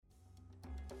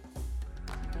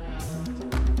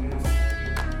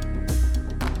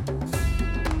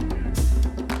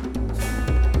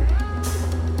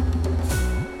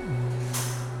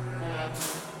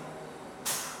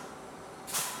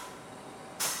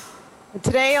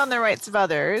Today on the Rights of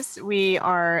Others, we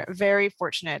are very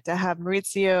fortunate to have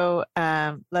Mauricio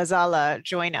Lazala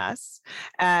join us.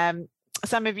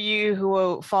 Some of you who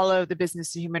will follow the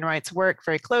business and human rights work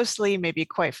very closely may be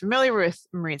quite familiar with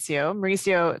Mauricio.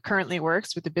 Mauricio currently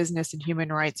works with the Business and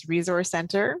Human Rights Resource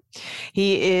Center.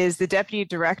 He is the deputy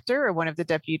director or one of the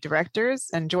deputy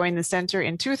directors and joined the center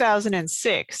in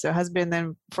 2006, so has been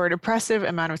there for an impressive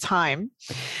amount of time.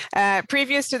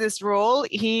 Previous to this role,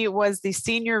 he was the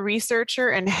senior researcher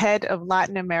and head of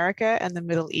Latin America and the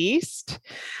Middle East.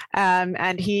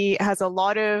 And he has a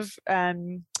lot of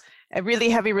a really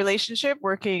heavy relationship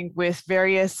working with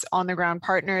various on-the-ground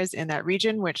partners in that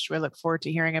region, which we look forward to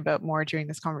hearing about more during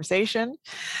this conversation.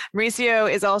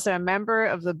 Mauricio is also a member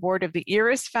of the board of the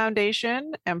IRIS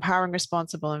Foundation, Empowering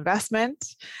Responsible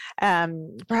Investment.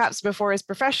 Perhaps before his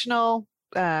professional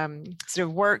sort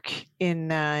of work in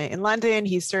London,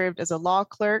 he served as a law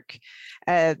clerk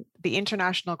at the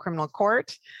International Criminal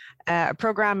Court, a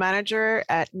program manager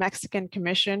at Mexican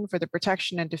Commission for the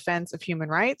Protection and Defense of Human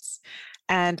Rights,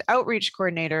 and outreach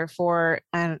coordinator for,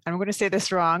 and I'm going to say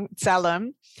this wrong,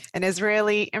 Tselem, an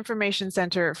Israeli information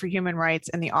center for human rights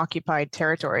in the occupied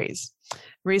territories.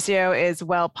 Mauricio is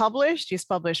well published. He's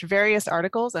published various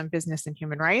articles on business and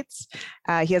human rights.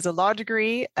 He has a law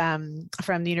degree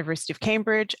from the University of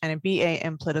Cambridge and a BA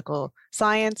in political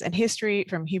science and history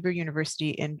from Hebrew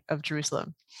University of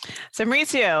Jerusalem. So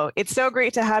Mauricio, it's so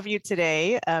great to have you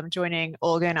today, joining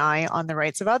Olga and I on the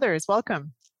Rights of Others.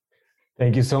 Welcome.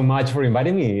 Thank you so much for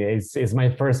inviting me. It's my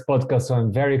first podcast, so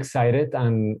I'm very excited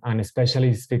and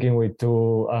especially speaking with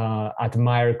two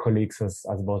admired colleagues as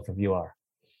both of you are.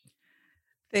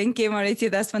 Thank you,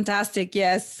 Mauricio. That's fantastic.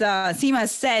 Yes, Seema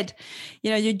said,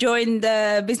 you joined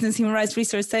the Business Human Rights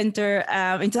Research Center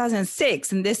in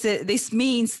 2006, and this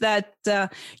means that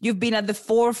you've been at the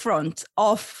forefront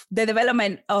of the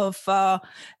development of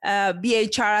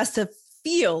BHR as a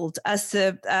field, as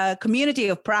a community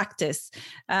of practice.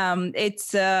 I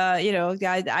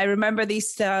remember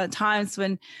these times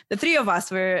when the three of us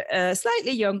were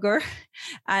slightly younger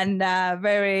and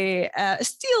very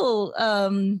still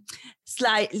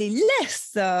slightly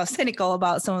less cynical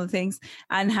about some of the things,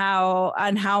 and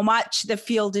how much the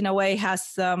field in a way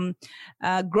has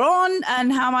grown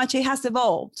and how much it has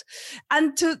evolved,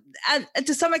 and to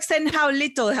some extent how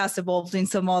little it has evolved in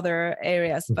some other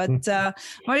areas. But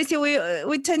Mauricio,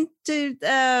 we tend to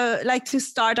like to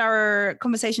start our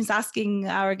conversations asking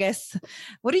our guests,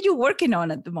 what are you working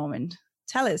on at the moment?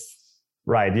 Tell us.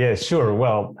 Right. Yes, sure.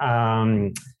 Well,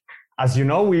 as you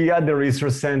know, we at the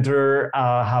Research Center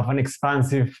have an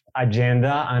expansive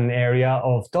agenda and area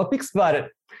of topics, but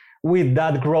with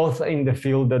that growth in the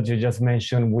field that you just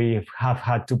mentioned, we have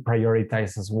had to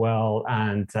prioritize as well.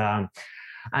 And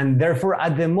therefore,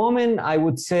 at the moment, I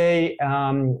would say,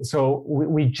 so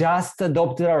we just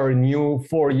adopted our new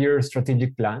 4-year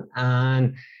strategic plan.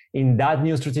 And in that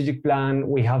new strategic plan,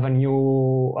 we have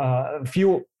a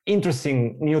few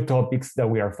interesting new topics that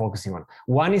we are focusing on.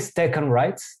 One is tech and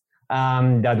rights.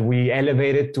 That we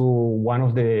elevated to one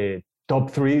of the top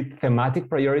 3 thematic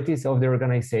priorities of the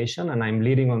organization, and I'm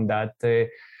leading on that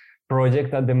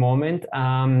project at the moment.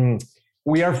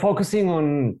 We are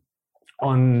focusing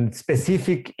on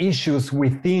specific issues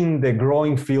within the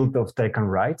growing field of tech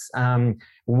and rights.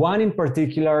 One in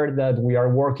particular that we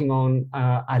are working on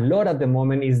a lot at the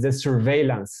moment is the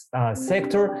surveillance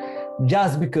sector,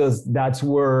 just because that's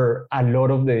where a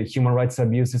lot of the human rights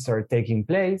abuses are taking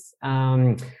place.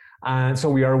 And so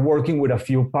we are working with a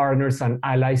few partners and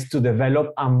allies to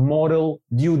develop a model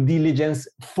due diligence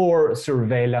for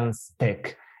surveillance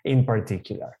tech in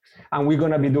particular. And we're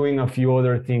going to be doing a few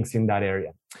other things in that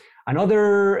area.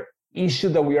 Another issue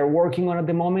that we are working on at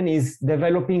the moment is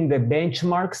developing the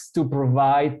benchmarks to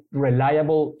provide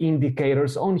reliable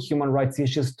indicators on human rights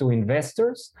issues to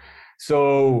investors.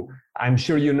 So I'm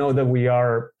sure you know that we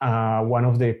are one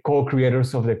of the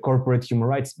co-creators of the Corporate Human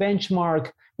Rights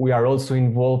Benchmark. We are also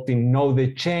involved in Know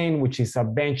the Chain, which is a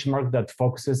benchmark that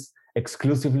focuses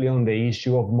exclusively on the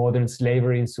issue of modern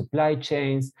slavery in supply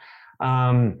chains.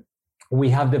 We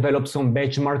have developed some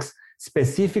benchmarks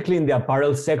specifically in the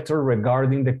apparel sector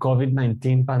regarding the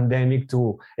COVID-19 pandemic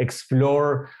to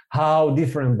explore how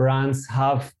different brands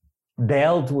have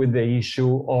dealt with the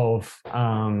issue of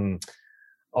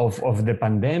the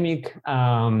pandemic,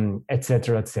 et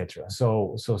cetera, et cetera.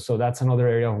 So that's another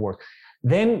area of work.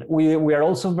 Then we are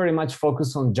also very much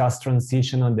focused on just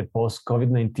transition on the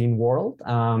post-COVID-19 world.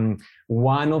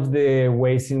 One of the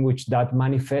ways in which that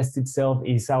manifests itself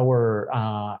is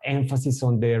our emphasis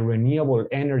on the renewable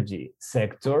energy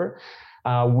sector.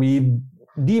 We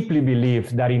deeply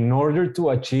believe that in order to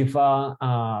achieve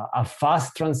a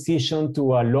fast transition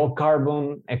to a low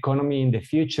carbon economy in the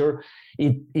future,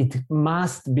 it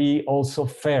must be also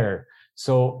fair.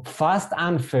 So fast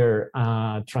and fair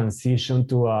transition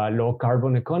to a low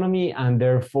carbon economy. And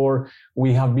therefore,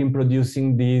 we have been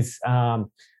producing these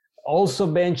also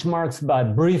benchmarks,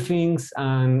 but briefings,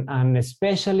 and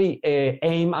especially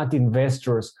aim at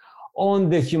investors on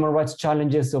the human rights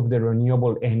challenges of the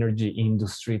renewable energy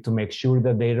industry to make sure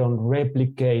that they don't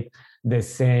replicate the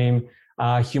same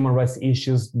human rights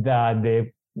issues that the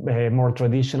more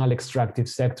traditional extractive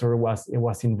sector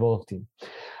was involved in.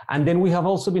 And then we have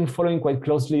also been following quite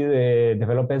closely the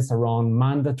developments around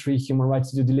mandatory human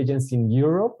rights due diligence in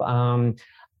Europe.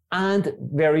 And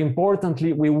very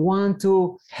importantly, we want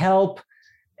to help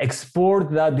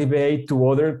export that debate to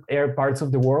other parts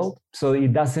of the world, so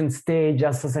it doesn't stay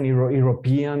just as an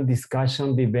European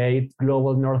discussion, debate,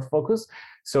 global north focus.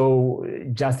 So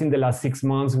just in the last 6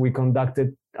 months, we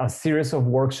conducted a series of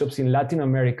workshops in Latin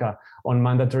America on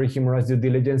mandatory human rights due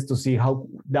diligence to see how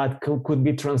that could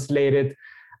be translated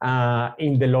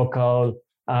in the local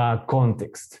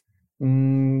context.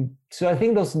 So I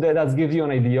think that gives you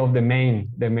an idea of the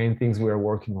main things we are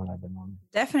working on at the moment.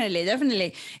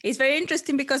 Definitely. It's very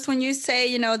interesting because when you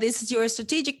say, this is your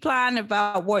strategic plan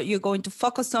about what you're going to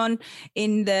focus on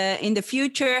in the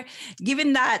future,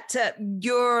 given that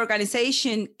your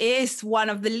organization is one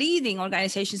of the leading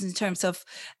organizations in terms of,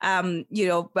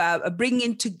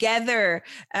 bringing together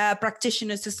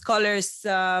practitioners, scholars,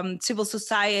 civil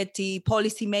society,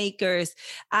 policymakers,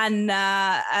 and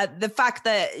the fact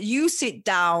that you sit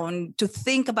down to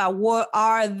think about what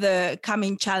are the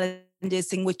coming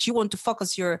challenges in which you want to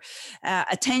focus your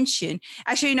attention,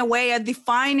 actually in a way are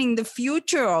defining the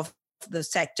future of the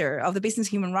sector, of the business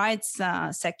human rights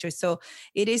sector. So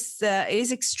it is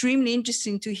extremely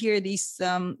interesting to hear these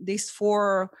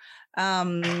four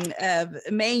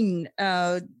main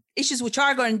issues, which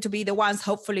are going to be the ones,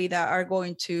 hopefully, that are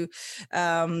going to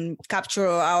capture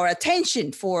our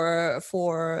attention for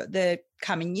the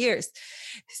coming years.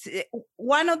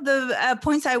 One of the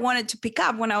points I wanted to pick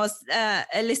up when I was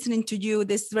listening to you,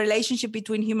 this relationship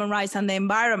between human rights and the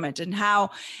environment, and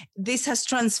how this has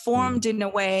transformed in a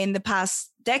way in the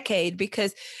past decade,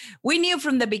 because we knew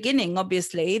from the beginning,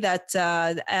 obviously, that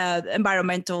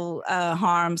environmental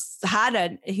harms had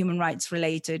a human rights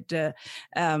related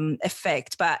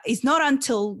effect. But it's not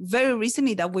until very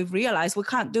recently that we've realized we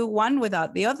can't do one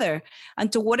without the other.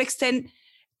 And to what extent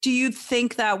do you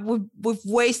think that we've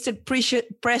wasted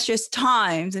precious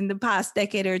times in the past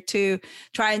decade or two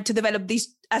trying to develop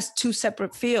these as two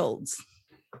separate fields?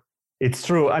 It's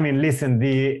true. I mean, listen,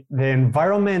 the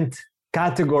environment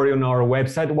category on our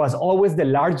website was always the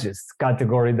largest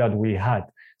category that we had.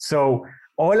 So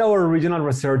all our regional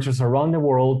researchers around the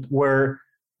world were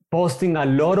posting a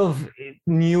lot of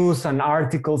news and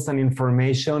articles and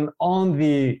information on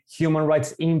the human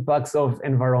rights impacts of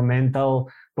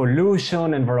environmental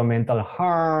pollution, environmental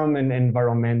harm, and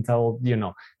environmental,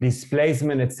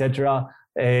 displacement, etc.,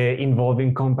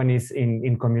 involving companies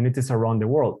in communities around the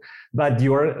world. But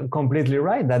you are completely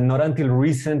right that not until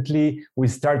recently we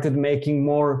started making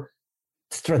more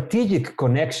strategic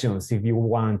connections, if you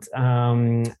want,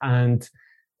 and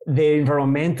the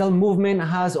environmental movement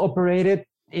has operated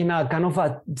in a kind of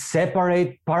a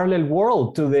separate parallel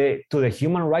world to the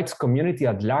human rights community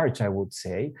at large, I would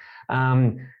say.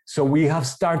 So we have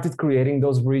started creating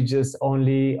those bridges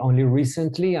only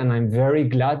recently, and I'm very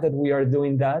glad that we are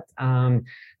doing that.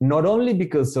 Not only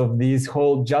because of this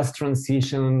whole just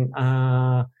transition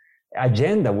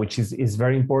agenda, which is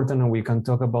very important, and we can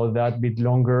talk about that a bit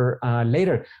longer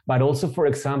later, but also, for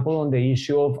example, on the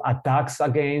issue of attacks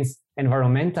against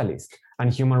environmentalists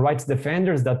and human rights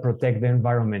defenders that protect the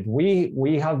environment.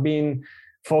 We have been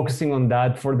focusing on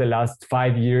that for the last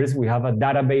 5 years. We have a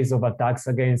database of attacks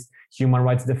against human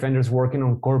rights defenders working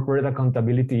on corporate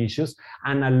accountability issues.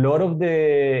 And a lot of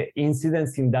the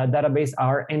incidents in that database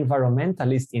are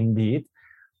environmentalist indeed.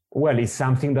 Well, it's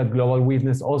something that Global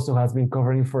Witness also has been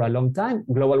covering for a long time.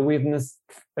 Global Witness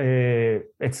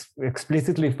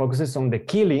explicitly focuses on the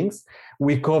killings.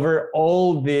 We cover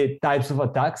all the types of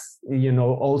attacks,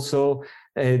 also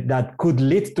that could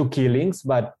lead to killings,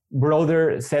 but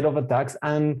broader set of attacks.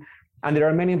 And there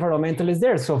are many environmentalists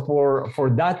there. So for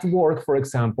that work, for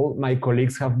example, my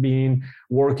colleagues have been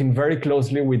working very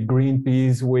closely with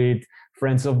Greenpeace, with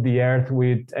Friends of the Earth,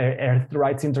 with Earth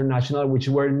Rights International, which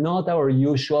were not our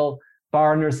usual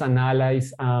partners and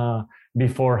allies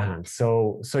beforehand.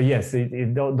 So yes,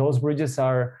 those bridges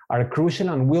are crucial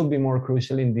and will be more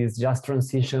crucial in this just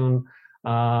transition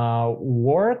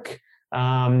work.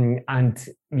 And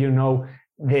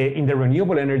in the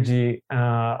renewable energy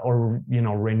or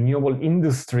renewable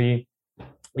industry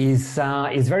is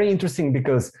very interesting,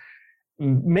 because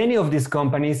many of these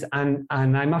companies, and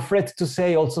I'm afraid to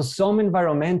say also some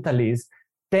environmentalists,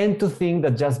 tend to think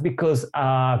that just because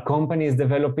a company is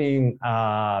developing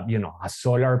a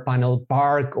solar panel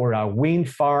park or a wind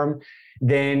farm,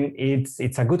 then it's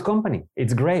a good company.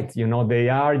 It's great. They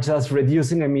are just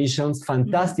reducing emissions.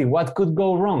 Fantastic. What could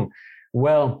go wrong?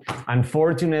 Well,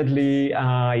 unfortunately,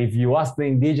 if you ask the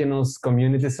indigenous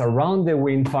communities around the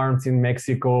wind farms in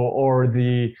Mexico, or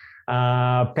the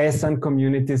peasant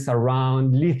communities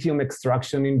around lithium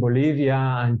extraction in Bolivia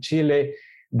and Chile,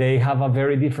 they have a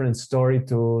very different story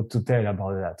to tell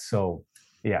about that. So,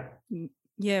 yeah.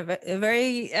 Yeah, a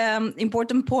very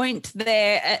important point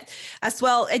there as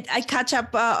well. I catch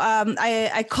up.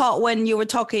 I caught when you were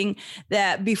talking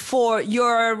that before,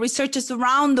 your researchers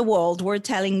around the world were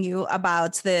telling you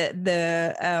about the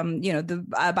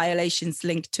violations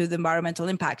linked to the environmental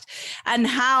impact, and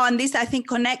how. And this, I think,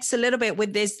 connects a little bit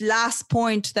with this last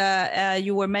point that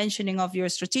you were mentioning of your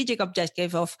strategic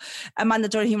objective of a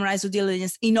mandatory human rights due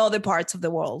diligence in other parts of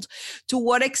the world. To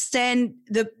what extent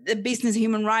the business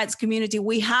human rights community,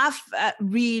 we have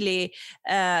really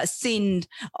seen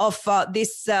of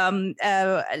this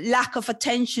lack of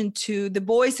attention to the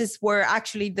voices where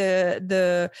actually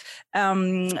the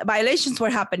violations were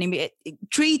happening,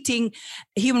 treating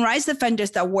human rights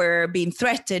defenders that were being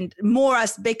threatened more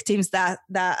as victims that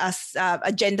as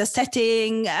agenda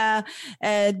setting,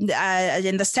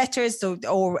 agenda setters,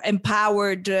 or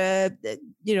empowered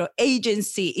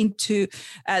agency into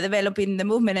developing the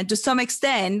movement. And to some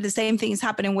extent, the same thing is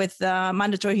happening with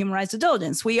mandatory human rights due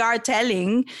diligence. We are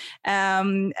telling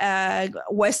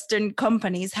Western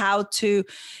companies how to,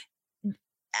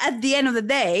 at the end of the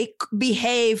day,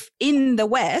 behave in the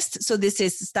West. So this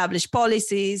is establish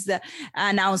policies,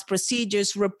 announce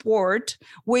procedures, report,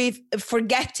 with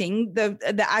forgetting the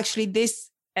actually this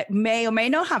may or may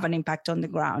not have an impact on the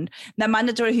ground. The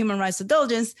mandatory human rights due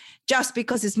diligence, just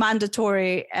because it's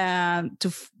mandatory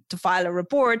to file a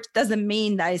report, doesn't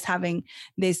mean that it's having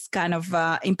this kind of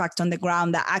impact on the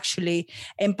ground that actually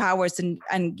empowers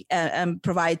and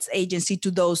provides agency to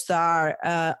those that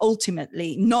are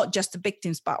ultimately not just the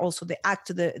victims, but also the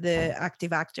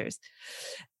active actors.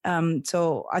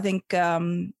 So I think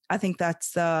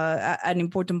that's an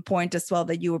important point as well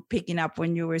that you were picking up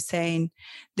when you were saying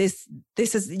this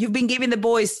is, you've been giving the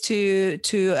voice to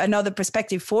another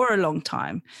perspective for a long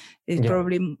time. It's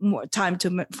probably more time to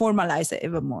formalize it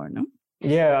even more, no?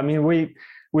 Yeah, I mean, we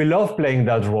love playing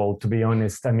that role, to be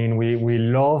honest. I mean, we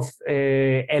love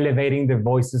elevating the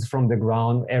voices from the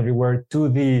ground everywhere to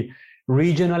the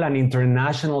regional and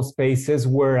international spaces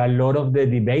where a lot of the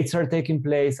debates are taking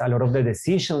place, a lot of the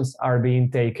decisions are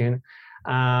being taken,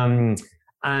 but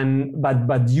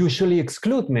usually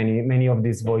exclude many of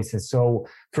these voices. So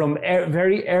from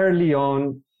very early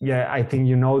on, I think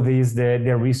you know this,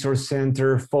 the Resource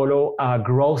Center follow a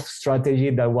growth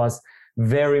strategy that was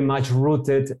very much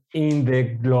rooted in the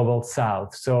global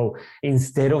south. So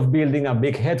instead of building a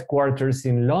big headquarters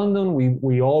in London,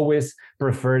 we always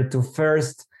prefer to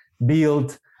first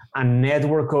build a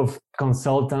network of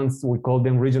consultants, we call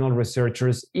them regional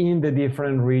researchers, in the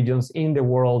different regions in the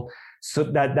world, so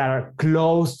that are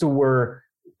close to where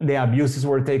the abuses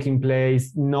were taking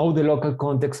place, know the local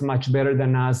context much better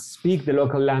than us, speak the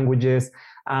local languages,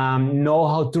 know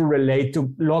how to relate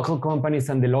to local companies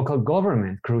and the local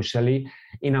government, crucially,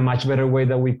 in a much better way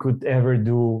than we could ever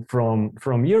do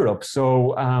from Europe.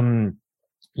 So,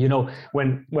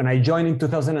 when I joined in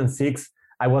 2006,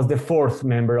 I was the fourth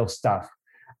member of staff.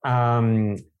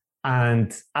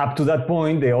 And up to that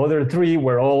point, the other three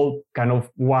were all kind of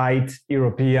white,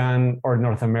 European or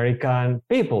North American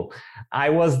people. I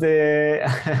was the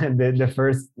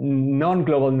first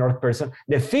non-global North person.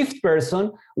 The fifth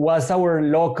person was our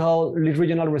local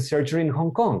regional researcher in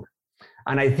Hong Kong.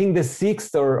 And I think the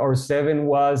sixth or seventh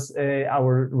was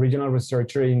our regional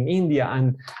researcher in India.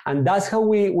 And that's how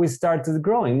we started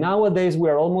growing. Nowadays, we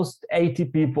are almost 80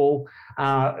 people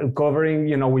covering,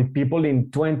 with people in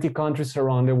 20 countries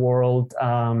around the world.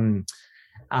 And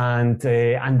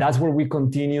that's where we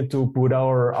continue to put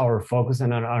our focus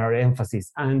and our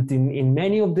emphasis. And in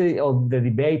many of the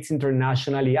debates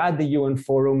internationally at the UN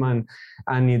Forum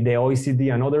and in the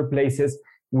OECD and other places,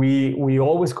 we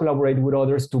always collaborate with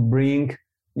others to bring,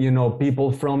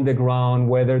 people from the ground,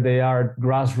 whether they are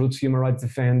grassroots human rights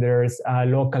defenders,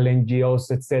 local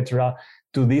NGOs, etc.,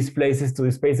 to these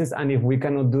spaces. And if we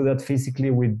cannot do that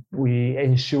physically, we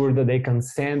ensure that they can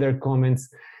send their comments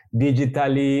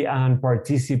digitally and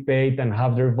participate and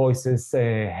have their voices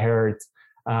heard.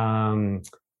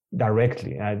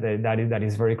 directly. That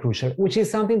is very crucial, which is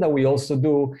something that we also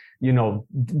do,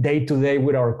 day to day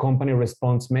with our company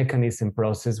response mechanism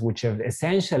process, which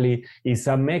essentially is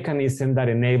a mechanism that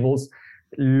enables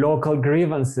local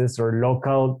grievances or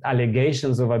local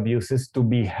allegations of abuses to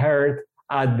be heard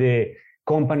at the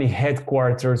company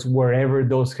headquarters, wherever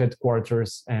those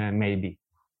headquarters may be.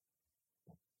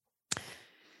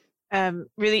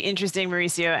 Really interesting,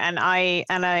 Mauricio, and I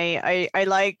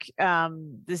like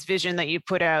this vision that you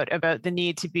put out about the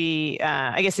need to be,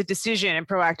 I guess, a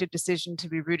proactive decision to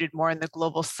be rooted more in the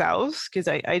global South, because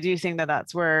I do think that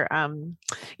that's where,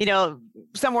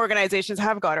 some organizations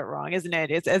have got it wrong, isn't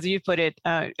it? It's, as you put it,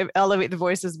 elevate the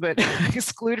voices, but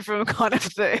exclude from kind of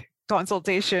the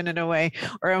consultation in a way,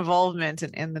 or involvement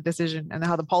in the decision and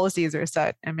how the policies are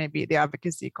set and maybe the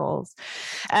advocacy calls.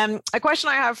 A question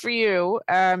I have for you,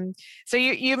 so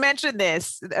you mentioned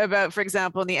this about, for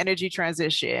example, in the energy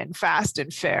transition, fast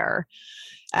and fair.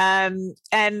 And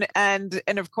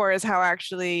of course, how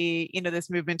actually, this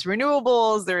movement to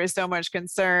renewables, there is so much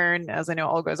concern, as I know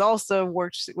Olga's also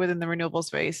worked within the renewable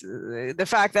space, the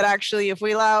fact that actually if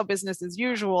we allow business as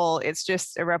usual, it's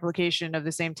just a replication of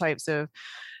the same types of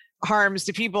harms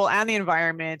to people and the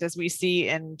environment as we see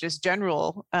in just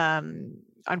general,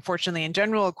 unfortunately, in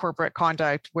general corporate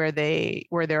conduct, where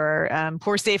there are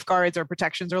poor safeguards or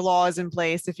protections or laws in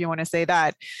place, if you want to say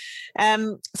that.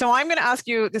 So I'm going to ask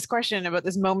you this question about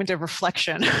this moment of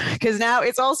reflection, because now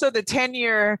it's also the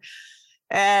 10-year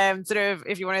sort of,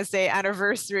 if you want to say,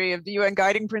 anniversary of the UN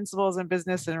Guiding Principles on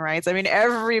Business and Rights. I mean,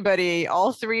 everybody,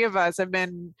 all three of us have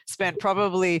spent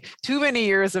probably too many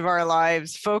years of our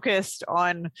lives focused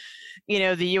on,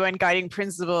 the UN Guiding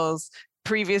Principles.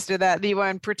 Previous to that, the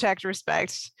UN Protect,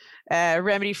 Respect,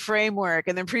 Remedy Framework,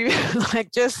 and then previous,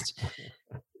 just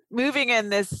moving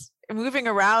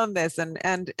around this, and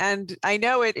I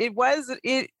know it was,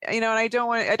 and I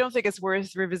don't think it's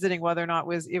worth revisiting whether or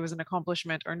not it was an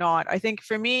accomplishment or not. I think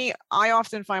for me, I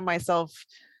often find myself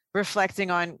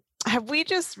reflecting on, have we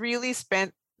just really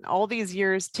spent all these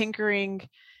years tinkering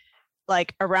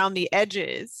around the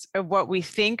edges of what we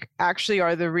think actually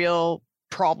are the real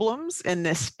problems in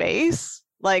this space?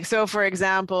 So for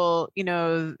example,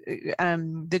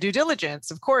 the due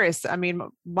diligence, of course, I mean,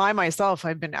 myself,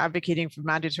 I've been advocating for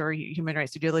mandatory human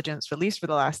rights due diligence for at least for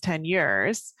the last 10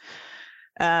 years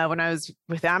when I was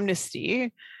with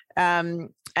Amnesty. And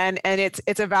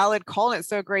it's a valid call. And it's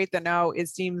so great that now it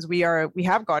seems we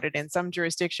have got it in some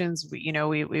jurisdictions.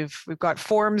 We've got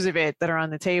forms of it that are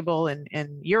on the table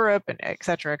in Europe, and et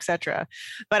cetera, et cetera.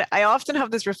 But I often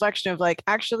have this reflection of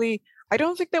actually, I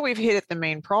don't think that we've hit the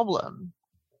main problem.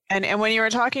 And when you were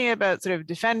talking about sort of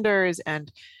defenders and,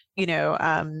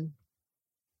 I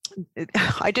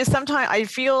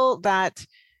feel that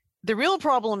the real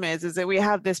problem is that we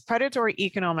have this predatory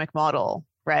economic model,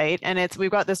 right? And we've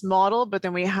got this model, but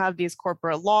then we have these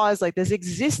corporate laws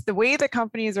the way that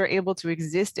companies are able to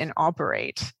exist and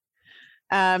operate.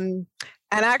 And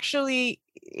actually,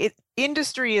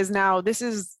 industry is now, this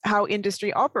is how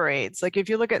industry operates. If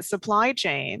you look at supply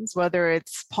chains, whether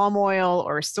it's palm oil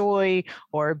or soy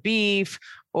or beef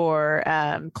or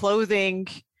clothing,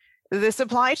 the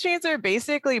supply chains are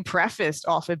basically prefaced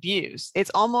off abuse.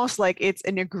 It's almost like it's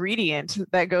an ingredient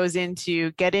that goes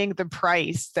into getting the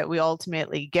price that we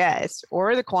ultimately get,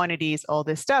 or the quantities, all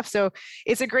this stuff. So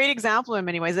it's a great example in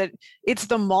many ways that it's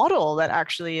the model that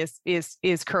actually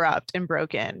is corrupt and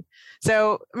broken.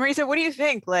 So Mauricio, what do you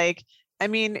think? I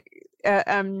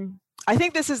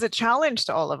think this is a challenge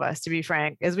to all of us, to be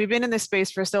frank, as we've been in this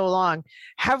space for so long.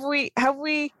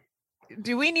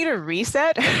 Do we need a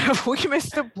reset? Have we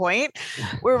missed the point?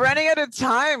 We're running out of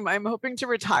time. I'm hoping to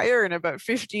retire in about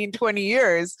 15, 20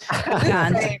 years.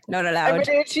 Not allowed. I'm going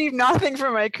to achieve nothing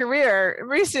from my career.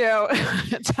 Mauricio,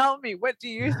 tell me, what do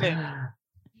you think?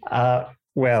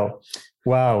 Well,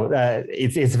 wow,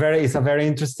 it's a very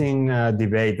interesting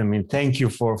debate. I mean, thank you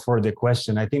for the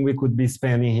question. I think we could be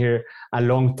spending here a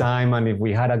long time, and if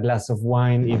we had a glass of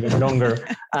wine, even longer.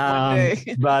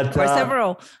 But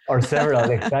or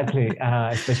several, exactly,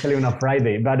 especially on a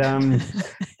Friday. But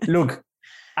look,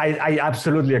 I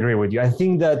absolutely agree with you. I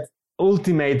think that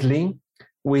ultimately,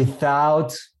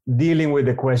 without dealing with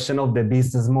the question of the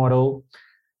business model,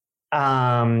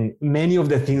 many of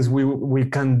the things we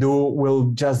can do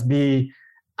will just be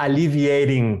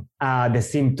alleviating the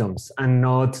symptoms and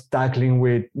not tackling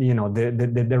with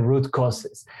the root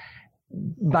causes.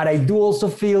 But I do also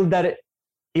feel that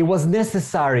it was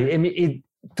necessary,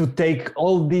 to take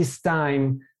all this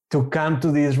time to come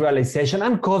to this realization.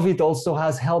 And COVID also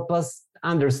has helped us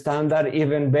understand that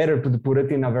even better, to put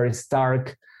it in a very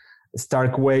stark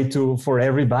stark way for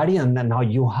everybody. And now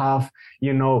you have,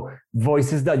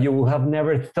 voices that you would have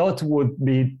never thought would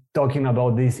be talking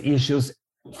about these issues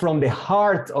from the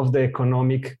heart of the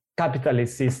economic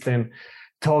capitalist system,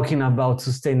 talking about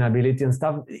sustainability and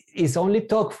stuff. It's only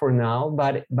talk for now,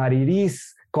 but it is,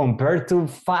 compared to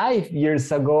 5 years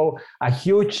ago, a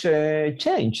huge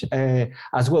change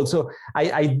as well. So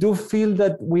I do feel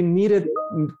that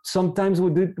sometimes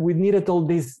we needed all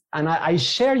this, and I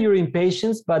share your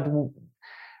impatience, but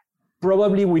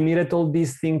probably we needed all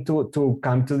these things to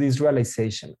come to this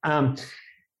realization.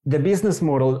 The business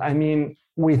model, I mean,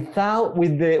 with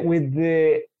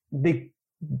the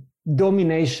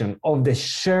domination of the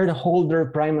shareholder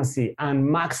primacy and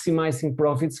maximizing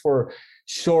profits for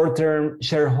short-term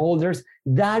shareholders,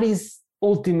 that is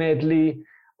ultimately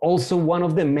also one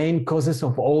of the main causes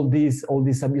of all these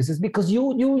abuses, because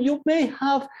you may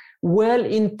have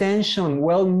well-intentioned,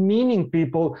 well-meaning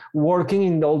people working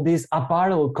in all these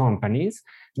apparel companies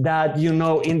that,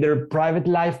 in their private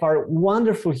life are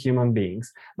wonderful human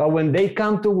beings, but when they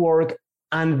come to work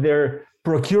and their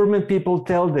procurement people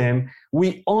tell them,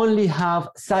 we only have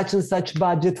such and such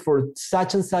budget for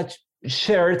such and such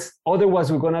shirts,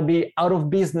 otherwise we're going to be out of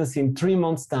business in 3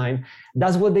 months' time.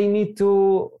 That's what they need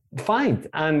to find.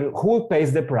 And who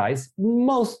pays the price?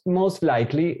 Most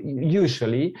likely,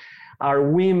 usually, are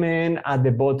women at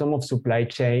the bottom of supply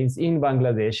chains in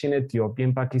Bangladesh, in Ethiopia,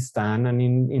 in Pakistan, and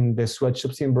in the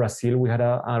sweatshops in Brazil. We had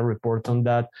a report on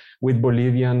that with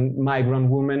Bolivian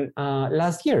migrant women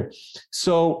last year.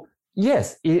 So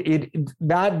yes,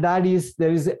 that is,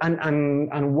 there is,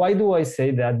 and why do I say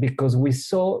that? Because we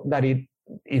saw that if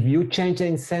you change the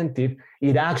incentive,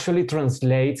 it actually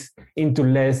translates into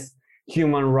less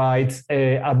human rights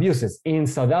abuses. In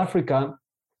South Africa,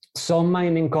 some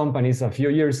mining companies a few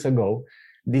years ago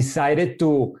decided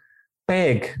to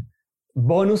peg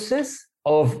bonuses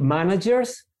of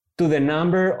managers to the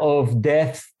number of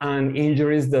deaths and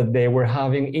injuries that they were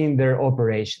having in their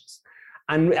operations.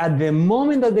 And at the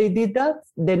moment that they did that,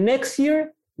 the next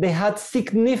year, they had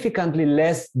significantly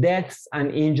less deaths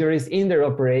and injuries in their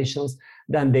operations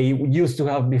than they used to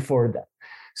have before that.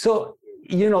 So,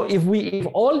 if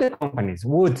all the companies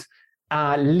would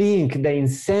link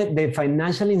the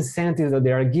financial incentives that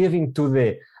they are giving to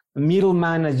the middle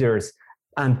managers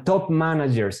and top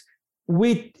managers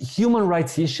with human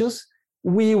rights issues,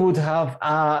 we would have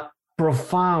a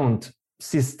profound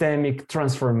systemic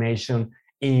transformation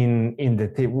in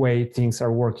the way things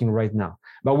are working right now.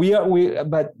 But we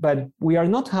are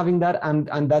not having that, and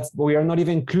we are not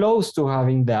even close to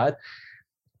having that.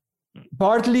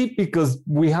 Partly because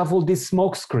we have all these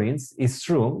smoke screens. It's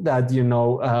true that,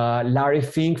 Larry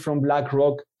Fink from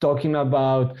BlackRock talking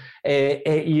about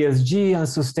ESG and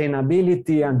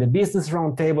sustainability and the business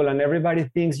roundtable, and everybody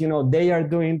thinks, they are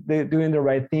doing the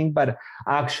right thing, but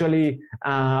actually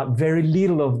very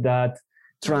little of that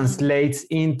translates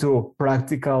into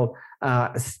practical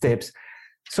steps.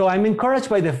 So I'm encouraged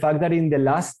by the fact that in the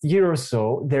last year or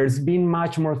so, there's been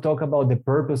much more talk about the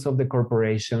purpose of the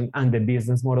corporation and the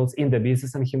business models in the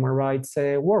business and human rights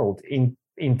world.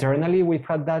 Internally, we've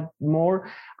had that more.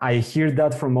 I hear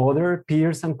that from other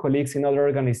peers and colleagues in other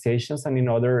organizations and in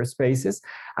other spaces,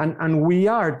 and we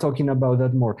are talking about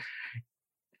that more.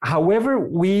 However,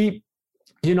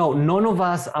 none of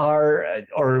us are,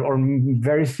 or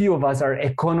very few of us are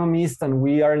economists, and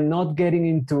we are not getting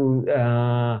into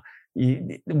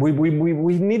we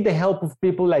need the help of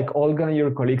people like Olga and your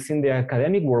colleagues in the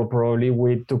academic world,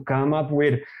 probably, to come up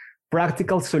with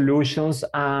practical solutions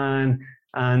and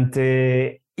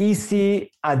easy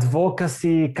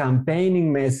advocacy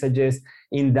campaigning messages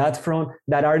in that front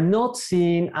that are not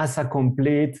seen as a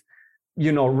complete,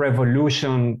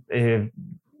 revolution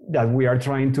that we are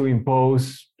trying to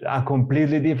impose a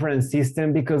completely different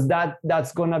system, because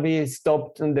that's going to be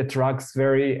stopped in the tracks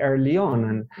very early on.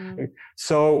 And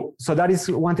so that is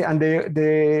one thing. And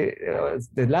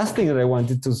the last thing that I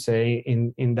wanted to say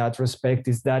in that respect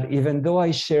is that even though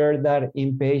I share that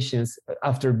impatience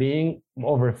after being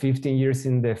over 15 years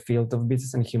in the field of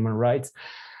business and human rights,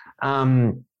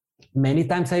 many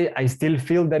times I still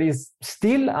feel that is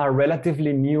still a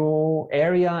relatively new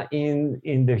area in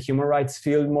the human rights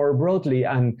field more broadly.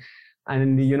 And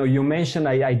you mentioned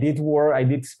I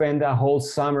did spend a whole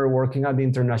summer working at the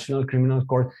International Criminal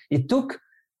Court. It took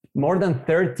more than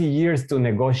 30 years to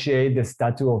negotiate the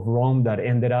Statute of Rome that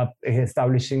ended up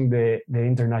establishing the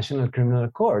International Criminal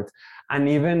Court. And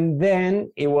even then,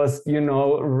 it was,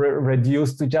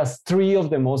 reduced to just 3 of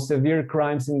the most severe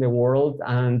crimes in the world.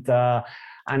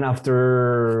 And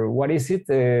after,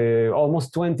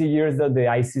 almost 20 years that the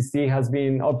ICC has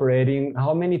been operating,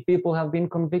 how many people have been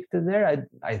convicted there?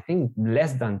 I think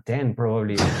less than 10,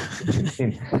 probably.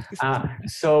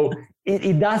 So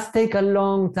it does take a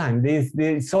long time.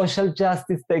 The social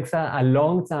justice takes a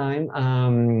long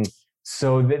time.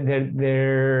 So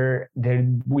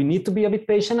we need to be a bit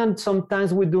patient, and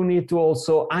sometimes we do need to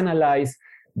also analyze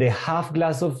the half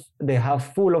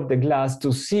full of the glass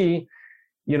to see,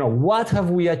 what have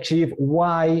we achieved,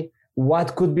 why,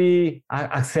 what could be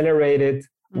accelerated,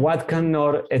 what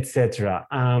cannot, etc.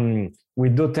 We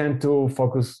do tend to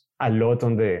focus a lot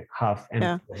on the half end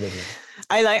of the glass.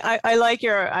 I like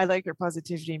your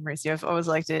positivity, Mauricio. I've always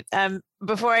liked it.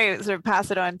 Before I sort of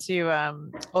pass it on to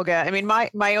Olga, I mean,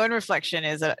 my own reflection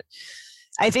is that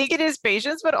I think it is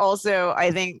patience, but also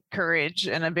I think courage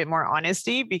and a bit more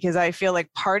honesty, because I feel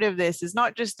like part of this is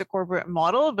not just the corporate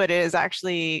model, but it is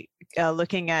actually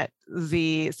looking at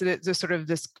the sort of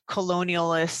this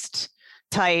colonialist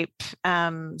type,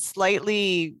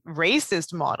 slightly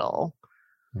racist model,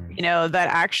 that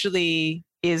actually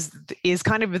is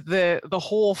kind of the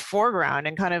whole foreground,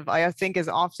 and kind of, I think, is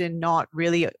often not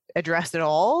really addressed at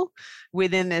all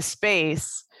within this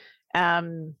space.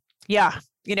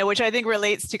 Which I think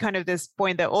relates to kind of this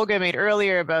point that Olga made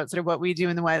earlier about sort of what we do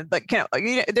in the West. But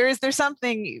there's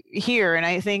something here, and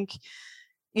I think,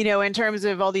 in terms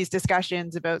of all these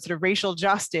discussions about sort of racial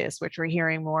justice, which we're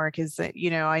hearing more, because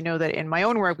I know that in my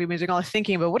own work we've been doing a lot of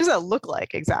thinking about what does that look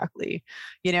like exactly.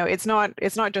 It's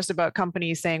not just about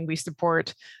companies saying we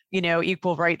support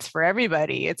equal rights for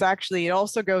everybody. It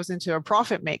also goes into a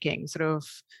profit making sort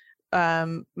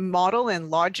of model and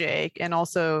logic, and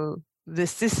also the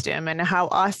system, and how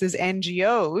us as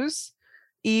NGOs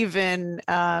even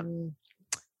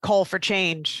call for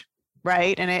change,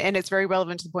 right? And it's very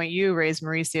relevant to the point you raised,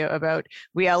 Mauricio, about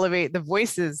we elevate the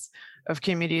voices of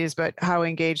communities, but how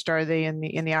engaged are they in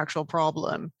the actual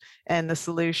problem and the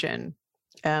solution,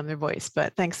 their voice.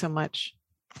 But thanks so much.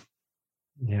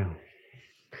 Yeah.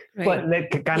 Right.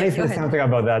 But can I say something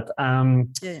about that?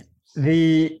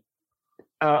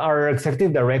 Our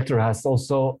executive director has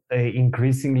also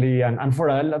increasingly and for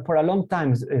a long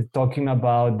time talking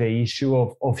about the issue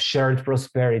of shared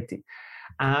prosperity,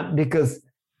 because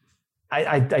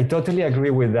I totally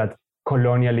agree with that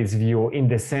colonialist view, in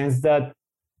the sense that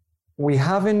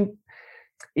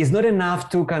it's not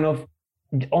enough to kind of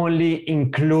only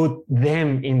include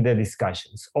them in the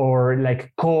discussions or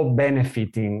like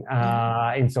co-benefiting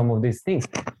in some of these things.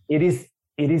 It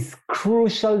is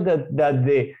crucial that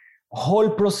the whole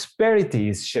prosperity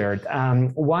is shared.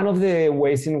 One of the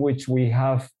ways in which we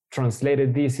have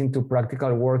translated this into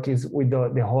practical work is with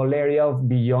the whole area of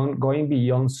going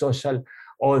beyond social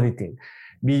auditing.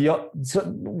 So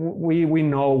we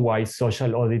know why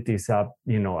social audit is a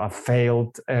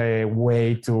failed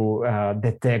way to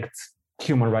detect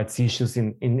human rights issues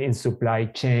in supply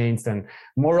chains, and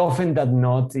more often than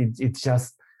not, it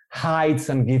just hides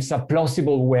and gives a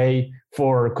plausible way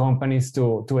for companies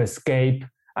to escape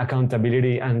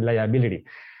accountability and liability.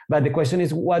 But the question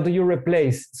is, what do you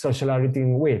replace social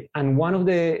auditing with? And one of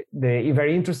the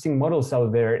very interesting models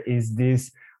out there is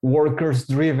this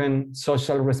workers-driven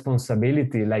social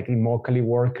responsibility, like Immokalee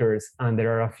Workers, and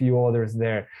there are a few others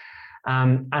there.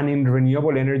 And in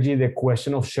renewable energy, the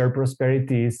question of shared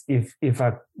prosperity is if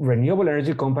a renewable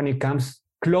energy company comes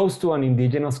close to an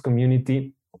indigenous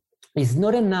community, it's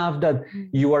not enough that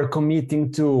you are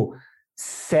committing to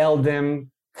sell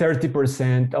them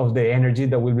 30% of the energy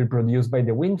that will be produced by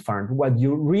the wind farm. What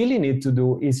you really need to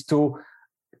do is to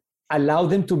allow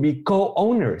them to be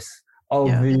co-owners of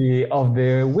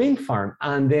the wind farm,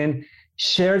 and then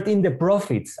shared in the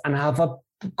profits, and have a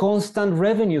constant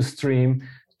revenue stream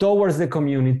towards the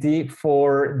community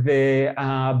for the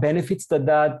benefits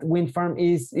that wind farm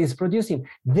is producing.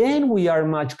 Then we are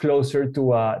much closer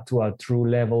to a true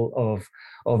level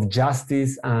of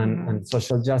justice and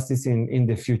social justice in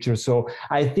the future. So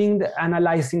I think that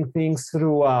analyzing things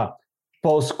through a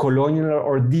post-colonial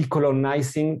or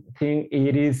decolonizing thing,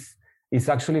 is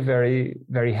actually very,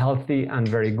 very healthy and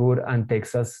very good, and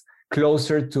takes us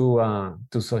closer to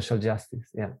social justice.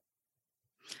 Yeah.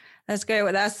 That's great.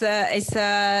 Well, it's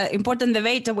an important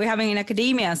debate that we're having in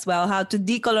academia as well, how to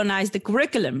decolonize the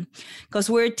curriculum, because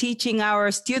we're teaching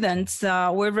our students,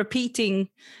 we're repeating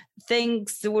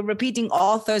things, we're repeating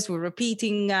authors, we're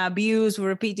repeating views, we're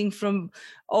repeating from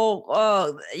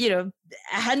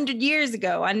 100 years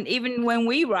ago. And even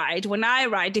when I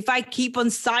write, if I keep on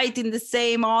citing the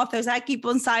same authors, I keep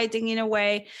on citing in a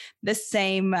way the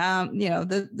same,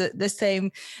 the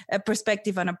same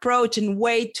perspective and approach and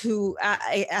way to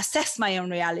assess my own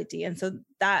reality. And so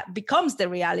that becomes the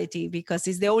reality, because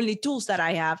it's the only tools that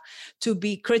I have to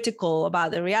be critical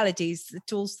about the realities, the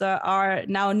tools that are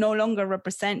now no longer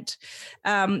represent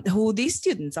who these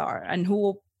students are and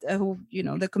who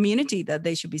the community that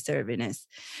they should be serving is.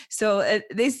 So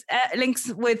this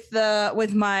links with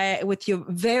your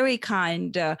very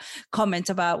kind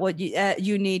comment about what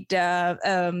you need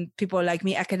people like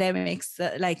me, academics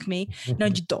like me. No,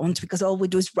 you don't, because all we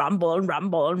do is ramble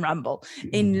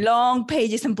in long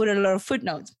pages and put a lot of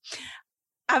footnotes.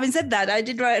 Having said that, I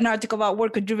did write an article about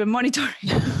worker-driven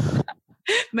monitoring.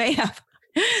 May have.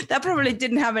 That probably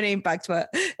didn't have any impact,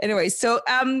 but anyway. So,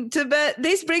 but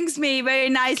this brings me very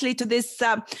nicely to this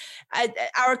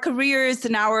our careers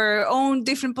and our own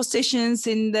different positions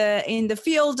in the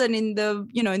field and in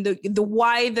the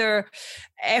wider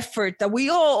effort that we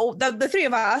all, the three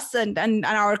of us and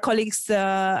our colleagues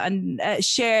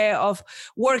share of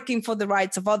working for the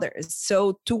rights of others.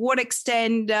 So, to what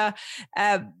extent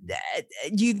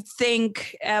you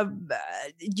think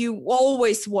you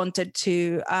always wanted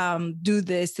to do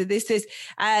this? So this is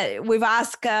we've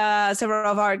asked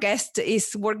several of our guests: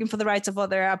 is working for the rights of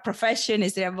others a profession?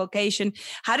 Is it a vocation?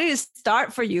 How did it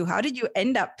start for you? How did you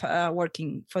end up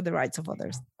working for the rights of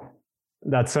others?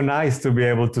 That's so nice to be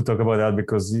able to talk about that,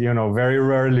 because very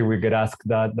rarely we get asked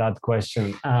that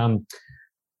question.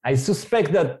 I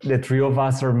suspect that the three of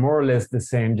us are more or less the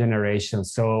same generation,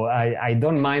 so I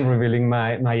don't mind revealing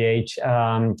my age.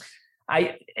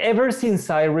 Ever since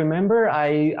I remember,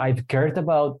 I've cared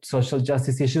about social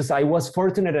justice issues. I was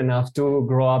fortunate enough to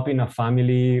grow up in a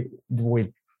family with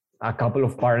a couple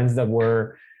of parents that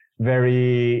were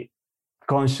very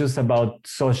conscious about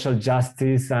social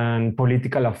justice and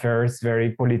political affairs,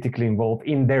 very politically involved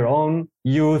in their own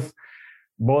youth.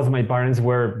 Both my parents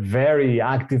were very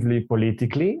actively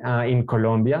politically in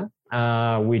Colombia,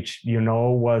 which,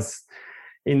 was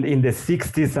in the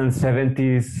 60s and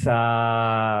 70s.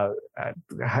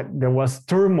 There was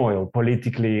turmoil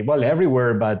politically, well,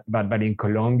 everywhere, but in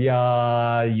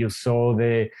Colombia, you saw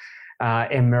the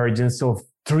emergence of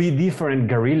three different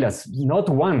guerrillas, not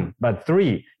one, but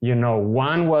three.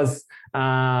 One was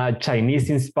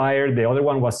Chinese inspired, the other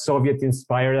one was Soviet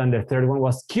inspired, and the third one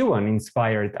was Cuban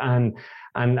inspired. And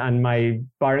my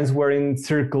parents were in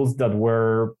circles that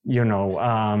were,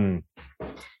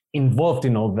 involved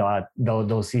in all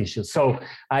those issues. So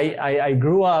I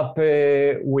grew up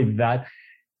with that.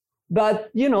 But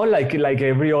like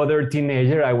every other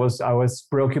teenager, I was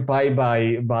preoccupied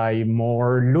by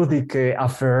more ludic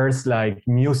affairs like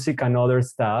music and other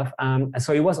stuff.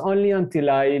 So it was only until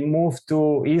I moved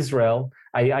to Israel.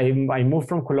 I moved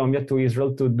from Colombia to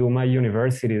Israel to do my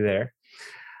university there.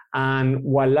 And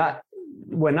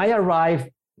when I arrived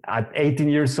at 18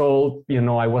 years old,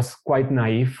 I was quite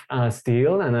naive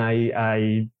still, and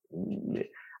I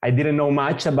didn't know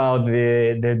much about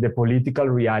the political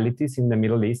realities in the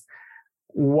Middle East.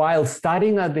 While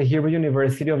studying at the Hebrew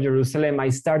University of Jerusalem, I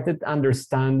started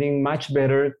understanding much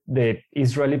better the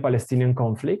Israeli-Palestinian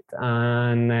conflict.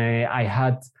 And I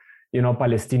had,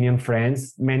 Palestinian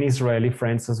friends, many Israeli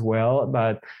friends as well,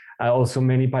 but also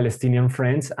many Palestinian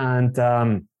friends. And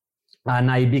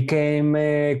I became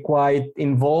quite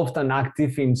involved and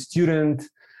active in student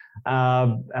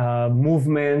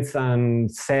movements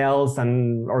and cells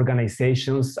and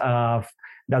organizations that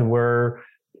were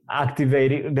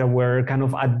activating, that were kind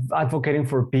of advocating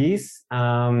for peace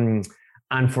and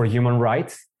for human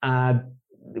rights.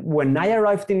 When I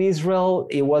arrived in Israel,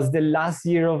 it was the last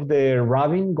year of the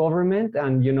Rabin government,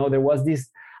 and there was this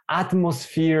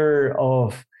atmosphere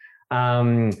of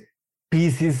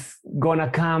peace is gonna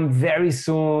come very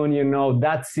soon.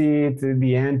 That's it,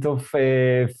 the end of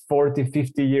 40,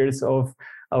 50 years of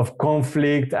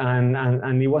conflict,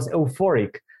 and it was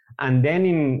euphoric. And then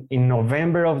in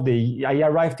November I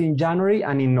arrived in January,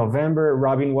 and in November,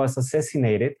 Rabin was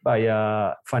assassinated by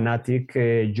a fanatic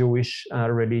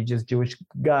religious Jewish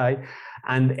guy,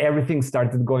 and everything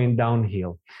started going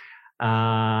downhill.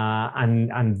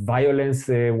 And violence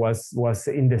was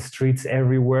in the streets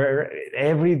everywhere.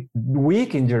 Every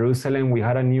week in Jerusalem, we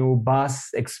had a new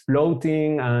bus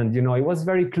exploding, and it was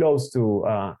very close to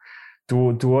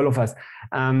all of us.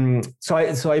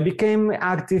 So I became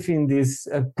active in these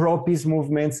pro-peace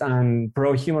movements and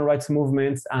pro-human rights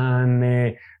movements.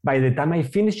 And by the time I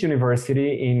finished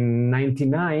university in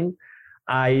 '99,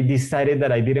 I decided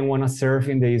that I didn't want to serve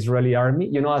in the Israeli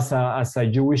army. As a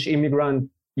Jewish immigrant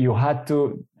you had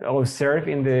to serve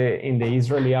in the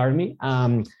Israeli army.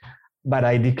 But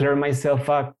I declared myself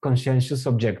a conscientious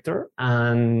objector,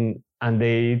 and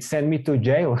they sent me to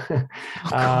jail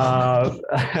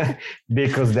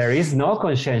because there is no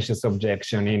conscientious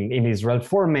objection in Israel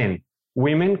for men.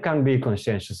 Women can be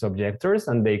conscientious objectors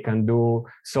and they can do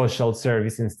social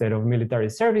service instead of military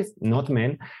service, not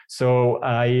men. So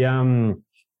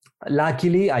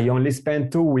luckily, I only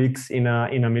spent 2 weeks in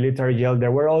a military jail.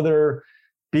 There were other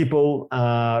people,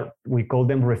 we call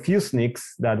them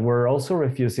refuseniks, that were also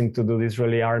refusing to do the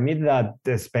Israeli army, that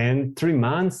spent 3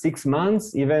 months, 6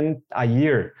 months, even a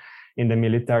year in the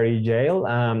military jail.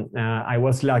 I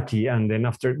was lucky. And then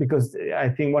after, because I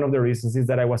think one of the reasons is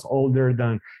that I was older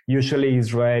than usually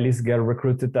Israelis get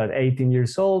recruited at 18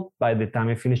 years old. By the time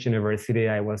I finished university,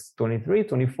 I was 23,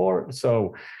 24.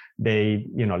 So they,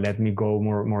 let me go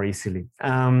more easily.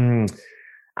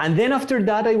 And then after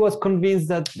that, I was convinced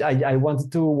that I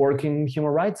wanted to work in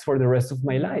human rights for the rest of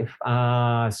my life.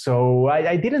 So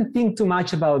I didn't think too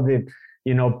much about the,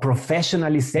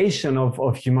 professionalization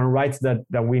of human rights that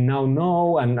we now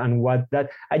know and what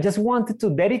that. I just wanted to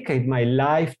dedicate my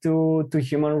life to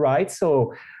human rights.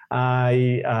 So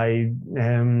I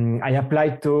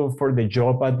applied for the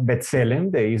job at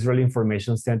B'Tselem, the Israeli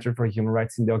Information Center for Human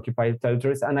Rights in the Occupied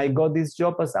Territories, and I got this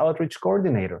job as outreach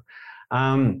coordinator.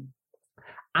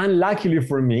 And luckily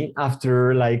for me,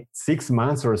 after like 6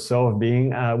 months or so of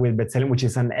being with B'Tselem, which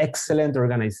is an excellent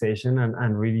organization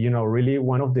and really, really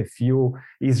one of the few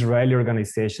Israeli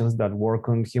organizations that work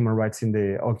on human rights in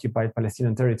the occupied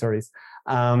Palestinian territories,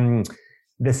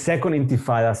 the second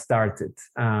Intifada started.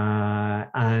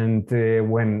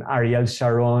 When Ariel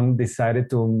Sharon decided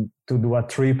to do a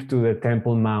trip to the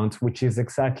Temple Mount, which is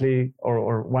exactly,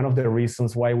 or one of the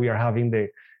reasons why we are having the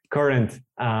current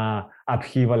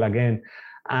upheaval again.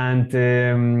 And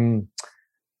then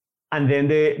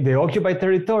the occupied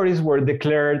territories were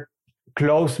declared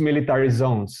closed military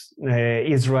zones.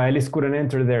 Israelis couldn't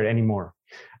enter there anymore.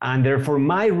 And therefore,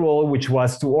 my role, which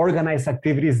was to organize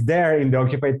activities there in the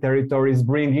occupied territories,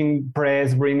 bringing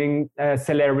press, bringing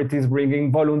celebrities,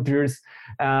 bringing volunteers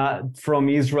from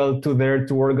Israel to there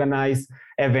to organize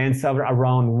events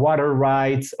around water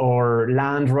rights or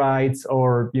land rights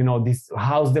or, these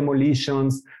house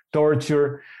demolitions,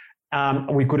 torture.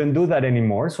 We couldn't do that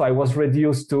anymore. So I was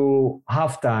reduced to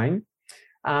half-time.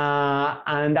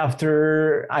 And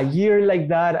after a year like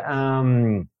that,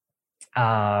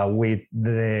 with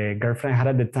the girlfriend I had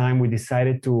at the time, we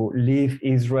decided to leave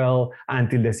Israel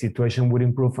until the situation would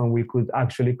improve and we could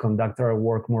actually conduct our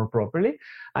work more properly.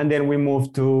 And then we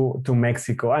moved to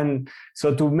Mexico. And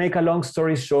so to make a long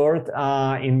story short,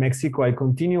 in Mexico, I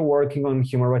continued working on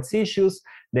human rights issues.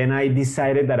 Then I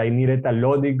decided that I needed a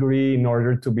law degree in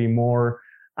order to be more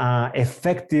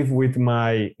effective with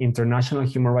my international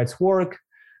human rights work.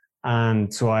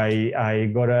 And so I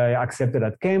got accepted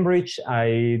at Cambridge.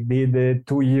 I did the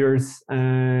 2 years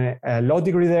law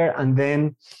degree there. And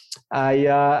then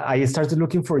I started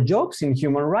looking for jobs in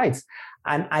human rights.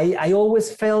 And I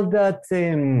always felt that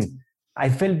I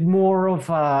felt more of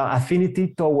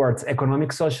affinity towards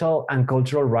economic, social, and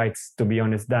cultural rights, to be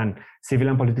honest, than civil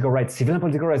and political rights. Civil and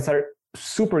political rights are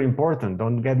super important,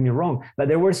 don't get me wrong, but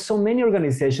there were so many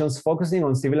organizations focusing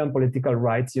on civil and political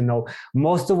rights.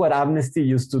 Most of what Amnesty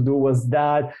used to do was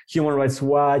that, Human Rights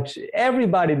Watch,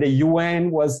 everybody, the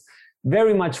UN was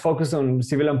very much focused on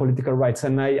civil and political rights.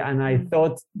 And I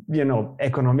thought,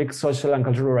 economic, social, and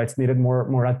cultural rights needed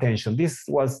more attention. This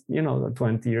was,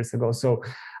 20 years ago. So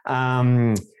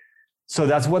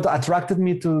that's what attracted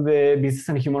me to the Business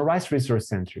and Human Rights Resource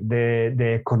Center,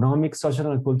 the economic,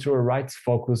 social, and cultural rights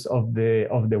focus of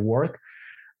the work.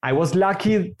 I was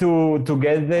lucky to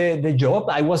get the job.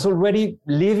 I was already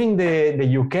leaving the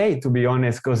UK, to be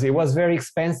honest, because it was very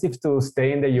expensive to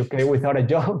stay in the UK without a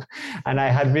job. And I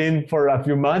had been for a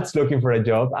few months looking for a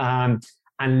job.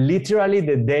 And literally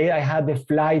the day I had the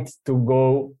flight to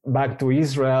go back to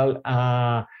Israel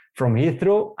from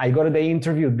Heathrow, I got the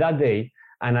interview that day.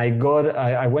 And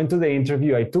I went to the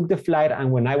interview, I took the flight,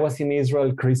 and when I was in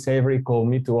Israel, Chris Avery called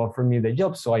me to offer me the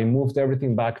job. So I moved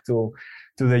everything back to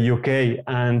the UK,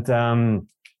 and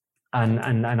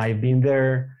I've been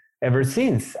there ever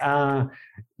since.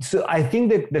 So I think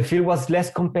that the field was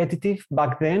less competitive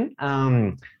back then.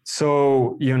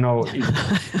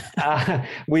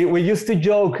 We used to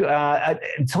joke,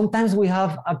 sometimes we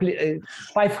have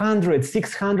 500,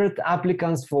 600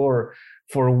 applicants for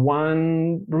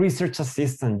one research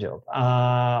assistant job,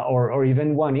 or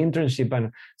even one internship.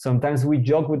 And sometimes we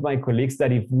joke with my colleagues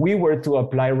that if we were to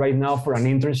apply right now for an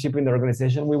internship in the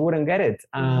organization, we wouldn't get it.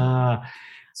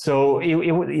 So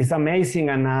it's amazing,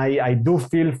 and I do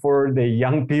feel for the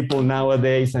young people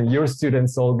nowadays and your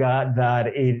students, Olga,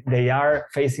 that they are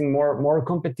facing more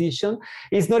competition.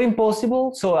 It's not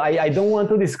impossible, so I don't want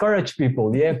to discourage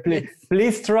people. Yeah,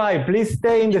 please try, please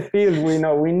stay in the field.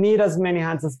 We need as many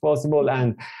hands as possible,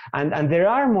 and there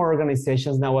are more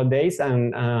organizations nowadays,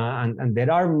 and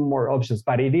there are more options,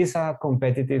 but it is a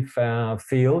competitive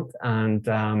field, and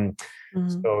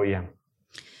so yeah.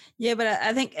 Yeah, but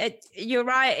I think you're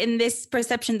right in this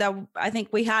perception that I think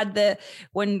we had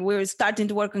when we were starting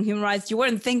to work on human rights, you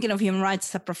weren't thinking of human rights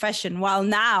as a profession, while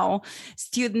now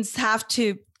students have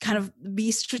to kind of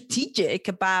be strategic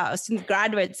about, student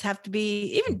graduates have to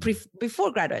be, even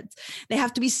before graduates, they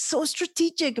have to be so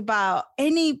strategic about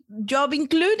any job,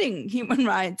 including human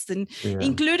rights, and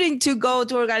including to go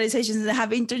to organizations and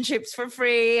have internships for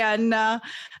free, and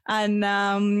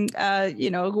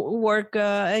work,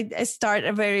 start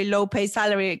a very low pay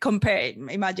salary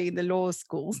imagine the law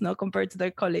schools, compared to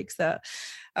their colleagues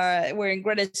we're in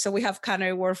Greenwich, so we have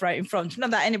Canary Wharf right in front.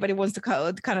 Not that anybody wants to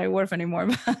go to Canary Wharf anymore,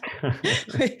 but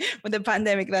with the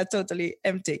pandemic, that's totally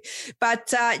empty. But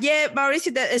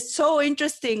Mauricio, that is so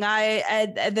interesting.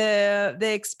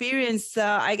 The experience,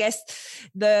 I guess,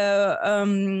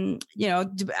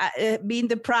 being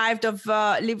deprived of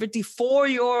liberty for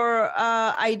your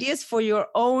ideas, for your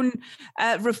own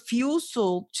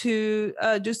refusal to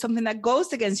do something that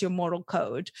goes against your moral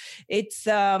code. It's,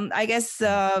 I guess,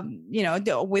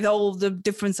 with all the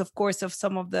difference, of course, of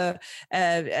some of the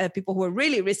people who are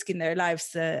really risking their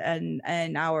lives and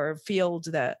our field.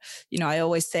 That I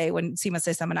always say, when Seema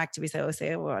says I'm an activist, I always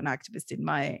say, well, an activist in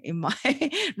my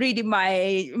reading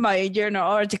my journal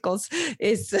articles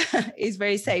is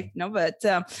very safe, but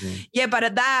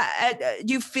but that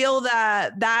you feel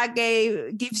that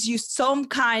gives you some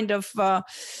kind of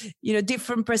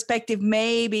different perspective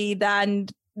maybe than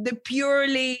the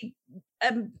purely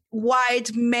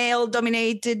white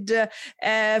male-dominated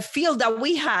field that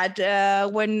we had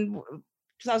when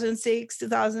 2006,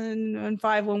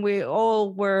 2005, when we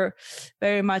all were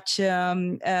very much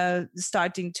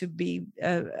starting to be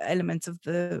elements of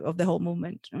the whole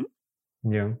movement.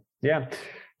 Yeah.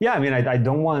 I mean, I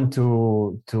don't want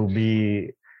to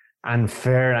be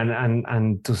unfair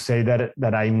and to say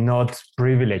that I'm not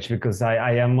privileged, because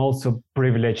I am also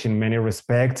privileged in many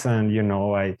respects, and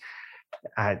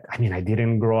I mean, I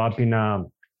didn't grow up in a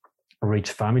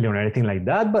rich family or anything like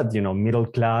that, but middle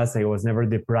class. I was never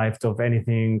deprived of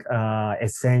anything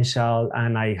essential,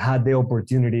 and I had the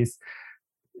opportunities.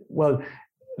 Well,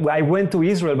 I went to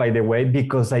Israel, by the way,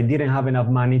 because I didn't have enough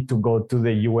money to go to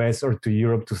the US or to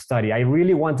Europe to study. I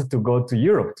really wanted to go to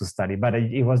Europe to study, but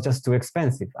it was just too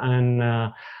expensive. And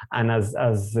as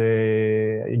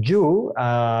a Jew,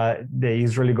 the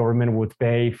Israeli government would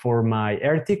pay for my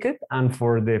air ticket and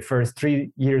for the first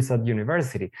 3 years at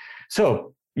university.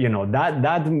 So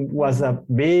that was a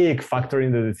big factor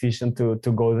in the decision to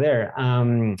go there.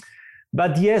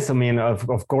 But yes, I mean,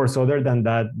 of course, other than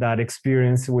that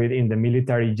experience in the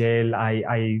military jail,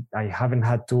 I haven't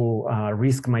had to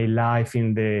risk my life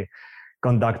in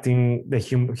conducting the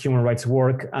human rights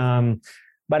work.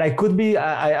 But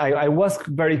I was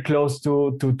very close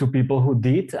to people who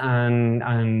did.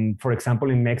 And for example,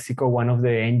 in Mexico, one of the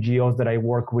NGOs that I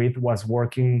work with was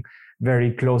working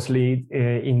very closely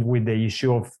with the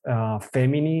issue of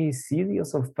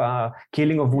feminicidios, of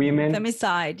killing of women.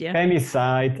 Femicide, yeah.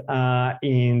 Femicide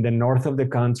in the north of the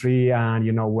country. And,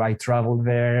 I traveled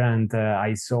there, and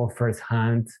I saw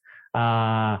firsthand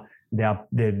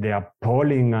the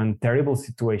appalling and terrible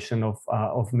situation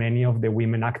of many of the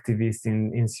women activists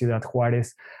in Ciudad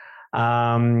Juarez.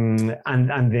 And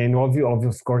then,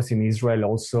 of course, in Israel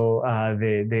also,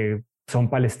 some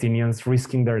Palestinians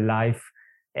risking their life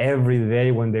every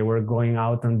day when they were going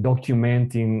out and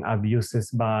documenting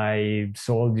abuses by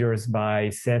soldiers, by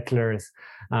settlers,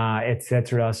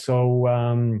 etc. So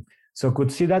could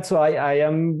see that. So I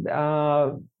am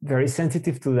very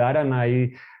sensitive to that, and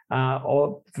I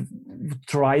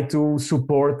try to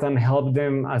support and help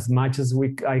them as much as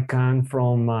I can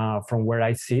from where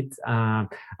I sit, and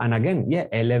again,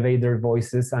 elevate their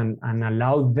voices and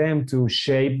allow them to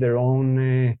shape their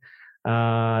own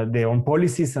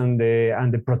policies and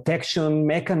the protection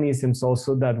mechanisms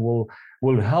also that will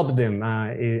help them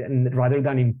rather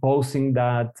than imposing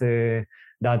that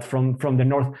from the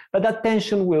north. But that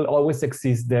tension will always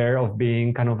exist there, of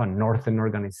being kind of a northern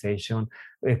organization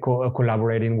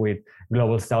collaborating with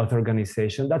Global South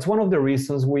organization. That's one of the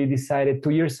reasons we decided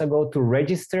 2 years ago to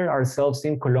register ourselves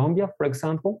in Colombia, for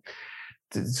example,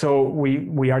 so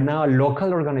we are now a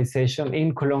local organization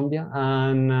in Colombia,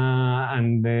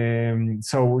 and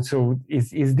so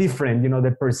it's different.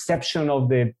 The perception of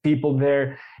the people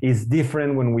there is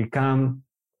different when we come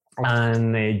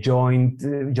and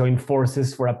join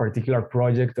forces for a particular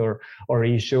project or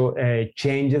issue.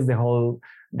 Changes the whole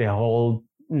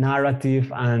narrative,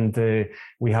 and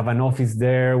we have an office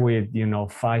there with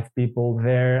 5 people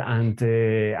there, and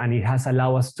it has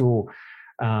allowed us to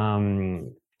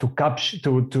capture,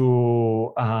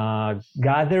 to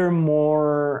gather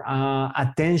more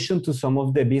attention to some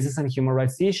of the business and human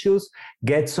rights issues,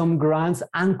 get some grants,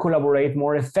 and collaborate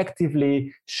more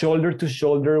effectively, shoulder to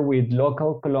shoulder with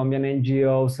local Colombian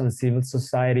NGOs and civil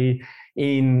society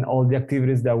in all the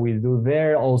activities that we do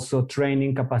there. Also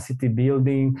training, capacity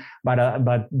building,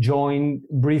 but joint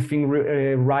briefing,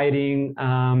 writing,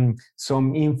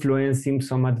 some influencing,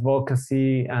 some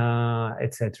advocacy,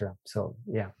 etc. So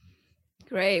yeah.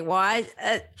 Great. Well,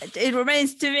 it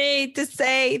remains to me to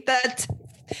say that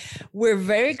we're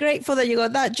very grateful that you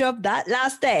got that job that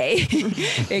last day,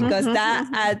 because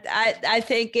that I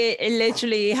think it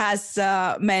literally has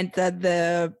meant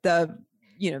that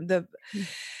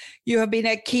you have been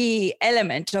a key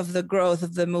element of the growth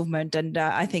of the movement, and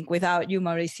I think without you,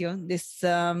 Mauricio,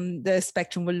 the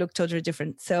spectrum will look totally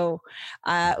different. So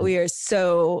we are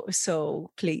so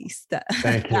pleased that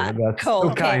thank you. That That's call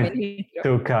too came kind. in.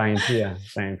 Too kind. Yeah.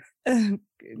 Thanks.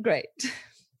 Great.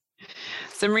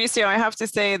 So Mauricio, I have to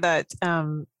say that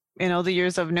in all the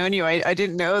years I've known you, I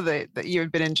didn't know that you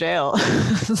had been in jail.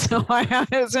 so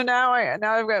now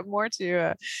I've got more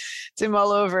to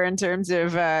mull over in terms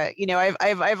of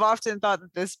I've often thought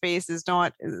that this space is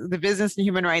not the business and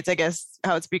human rights. I guess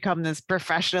how it's become this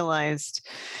professionalized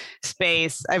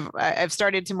space. I've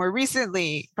started to more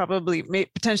recently, probably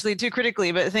potentially too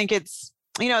critically, but I think it's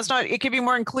not. It could be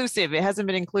more inclusive. It hasn't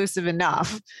been inclusive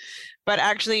enough. But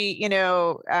actually,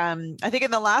 I think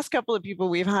in the last couple of people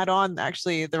we've had on,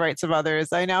 actually, the rights of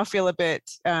others, I now feel a bit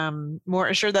more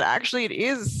assured that actually it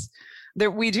is that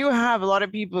we do have a lot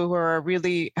of people who are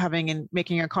really having and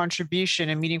making a contribution,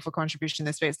 a meaningful contribution in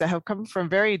this space, that have come from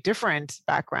very different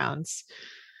backgrounds.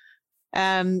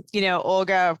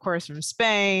 Olga, of course, from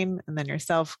Spain, and then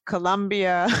yourself,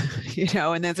 Colombia,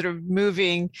 and then sort of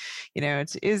moving,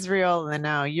 to Israel, and then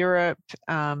now Europe.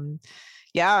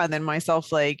 And then myself,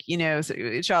 child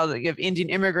of Indian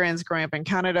immigrants growing up in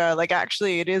Canada.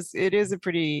 Actually, it is a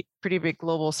pretty big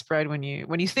global spread when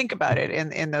you think about it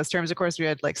in those terms. Of course, we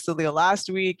had Celia last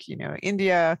week,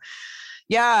 India.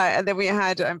 Yeah, and then we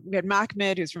had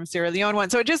Mahmoud, who's from Sierra Leone one.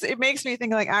 So it makes me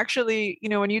think actually,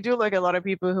 when you do look at a lot of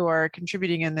people who are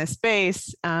contributing in this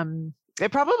space, it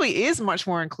probably is much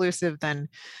more inclusive than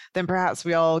perhaps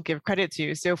we all give credit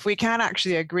to. So if we can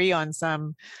actually agree on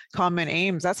some common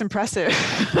aims, that's impressive.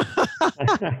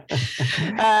 But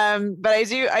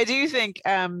I do think,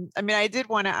 I did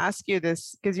want to ask you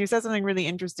this, because you said something really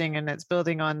interesting, and it's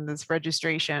building on this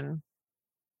registration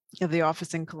of the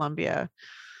office in Colombia.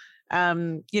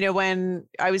 When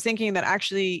I was thinking that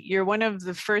actually you're one of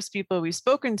the first people we've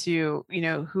spoken to,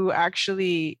 who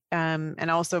actually, and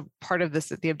also part of this,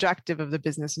 the objective of the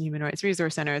Business and Human Rights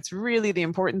Resource Center, it's really the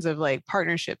importance of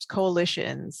partnerships,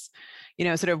 coalitions,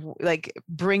 sort of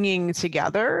bringing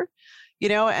together,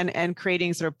 and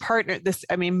creating sort of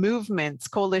movements,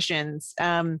 coalitions,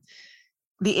 the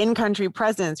in-country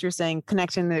presence, you're saying,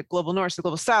 connecting the global north to the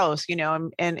global south,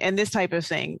 and this type of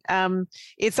thing.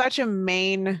 It's such a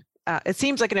main, it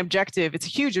seems like an objective. It's a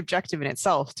huge objective in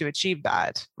itself to achieve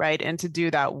that, right? And to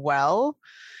do that well.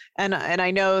 And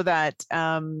I know that,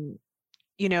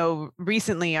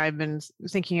 recently I've been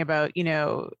thinking about,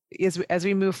 as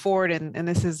we move forward, and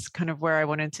this is kind of where I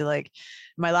wanted to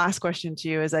my last question to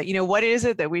you is that, what is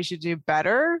it that we should do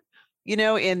better,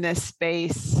 in this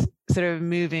space, sort of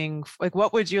moving,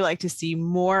 what would you like to see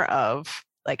more of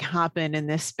happen in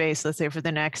this space, let's say for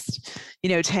the next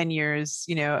 10 years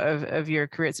of your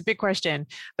career? It's a big question,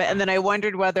 and then I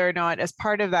wondered whether or not, as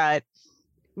part of that,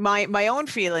 my own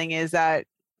feeling is that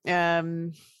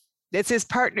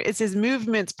it's his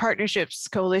movements, partnerships,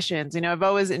 coalitions. I've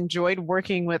always enjoyed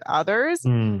working with others,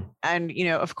 and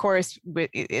of course,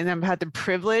 and I've had the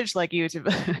privilege, like you,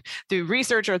 to through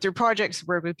research or through projects,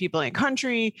 work with people in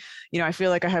country. I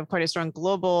feel like I have quite a strong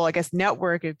global,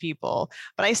 network of people.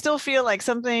 But I still feel like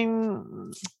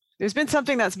there's been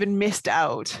something that's been missed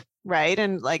out, right?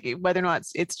 And whether or not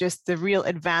it's just the real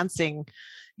advancing,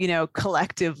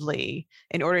 collectively,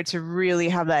 in order to really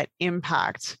have that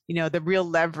impact, the real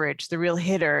leverage, the real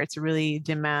hitter, to really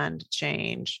demand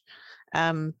change.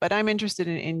 But I'm interested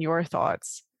in your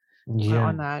thoughts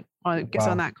on that,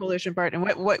 on that coalition part, and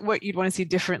what you'd want to see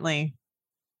differently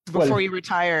before you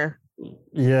retire.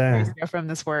 Yeah. from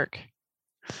this work?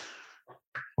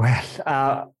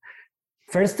 Well,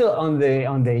 first on the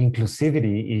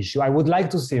inclusivity issue, I would like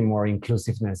to see more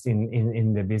inclusiveness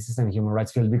in the business and human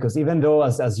rights field, because even though,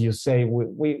 as you say,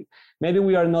 we maybe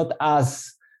we are not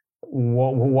as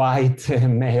white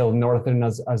male northern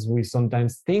as we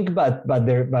sometimes think, but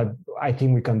I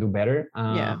think we can do better.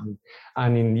 And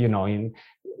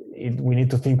we need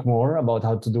to think more about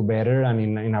how to do better, and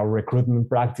in our recruitment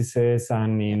practices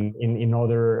and in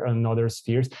other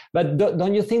spheres. But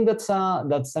don't you think that's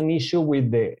an issue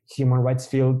with the human rights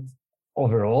field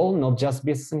overall, not just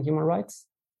business and human rights?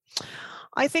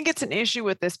 I think it's an issue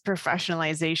with this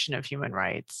professionalization of human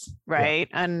rights, right?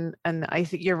 Yeah. And I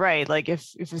think you're right. Like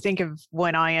if you think of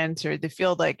when I entered the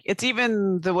field, like it's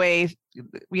even the way,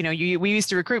 we used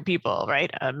to recruit people,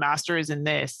 right? A master's in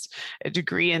this, a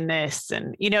degree in this,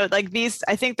 and like these.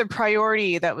 I think the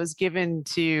priority that was given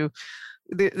to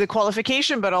the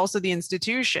qualification, but also the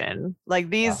institution, like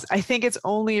these, I think it's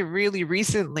only really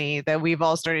recently that we've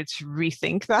all started to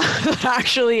rethink that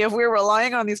actually, if we're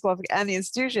relying on these qualifications and the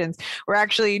institutions, we're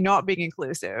actually not being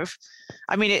inclusive.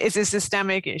 I mean, it's a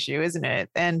systemic issue, isn't it?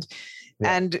 And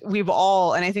we've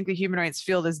all, and I think the human rights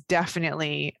field has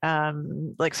definitely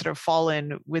like sort of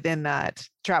fallen within that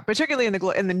trap, particularly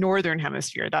in the Northern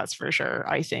Hemisphere, that's for sure,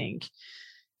 I think.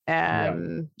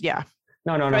 No.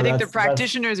 I think the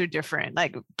practitioners are different,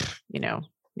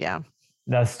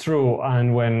 That's true.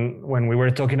 And when we were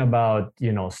talking about,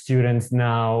 students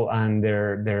now and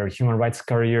their human rights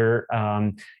career,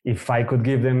 if I could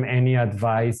give them any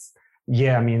advice,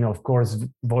 of course,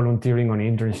 volunteering on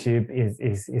internship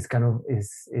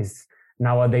is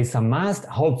nowadays a must.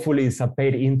 Hopefully it's a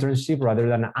paid internship rather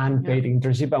than an unpaid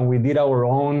internship. And we did our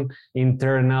own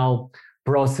internal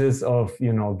process of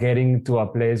getting to a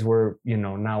place where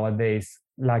nowadays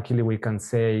luckily we can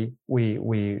say we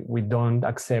don't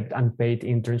accept unpaid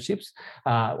internships,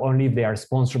 only if they are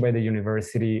sponsored by the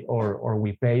university or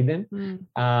we pay them.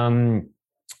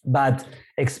 But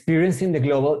experiencing the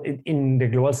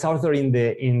global south or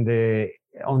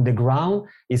on the ground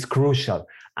is crucial.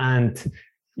 And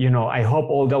I hope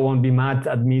Olga won't be mad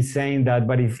at me saying that,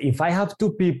 but if I have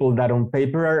two people that on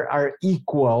paper are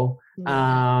equal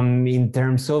in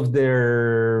terms of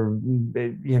their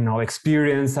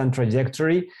experience and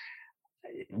trajectory,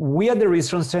 we at the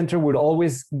Research Center would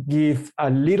always give a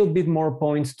little bit more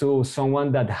points to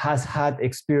someone that has had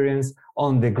experience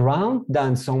on the ground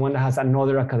than someone that has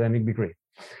another academic degree.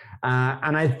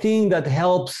 And I think that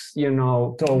helps,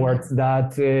 towards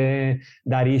that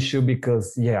issue,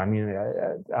 because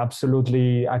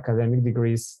absolutely academic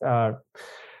degrees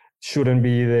shouldn't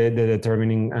be the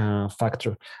determining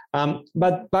factor.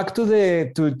 But back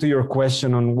to your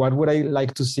question on what would I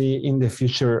like to see in the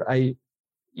future, I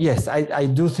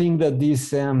do think that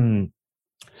this.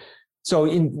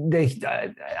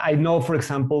 I know, for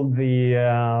example,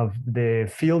 the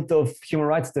field of human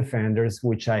rights defenders,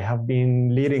 which I have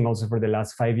been leading also for the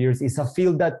last 5 years, is a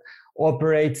field that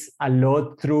operates a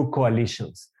lot through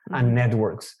coalitions and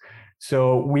networks.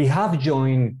 So we have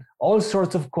joined all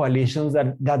sorts of coalitions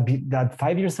that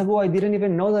 5 years ago I didn't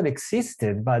even know that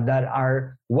existed, but that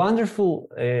are wonderful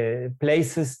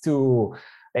places to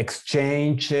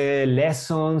exchange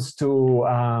lessons, to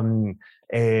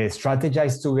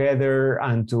strategize together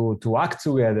and to act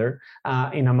together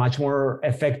in a much more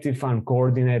effective and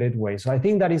coordinated way. So I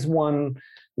think that is one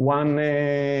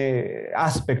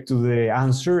aspect to the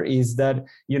answer, is that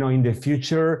in the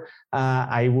future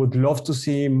I would love to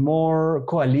see more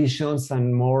coalitions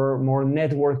and more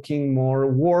networking, more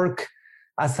work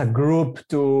as a group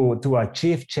to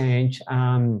achieve change,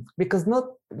 because not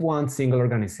one single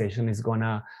organization is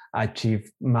gonna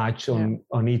achieve much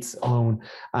on its own,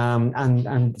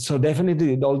 and so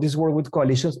definitely all this work with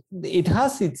coalitions, it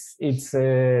has its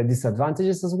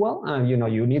disadvantages as well.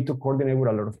 You need to coordinate with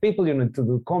a lot of people, you need to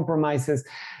do compromises,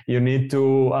 you need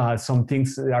to some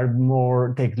things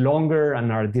take longer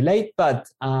and are delayed, but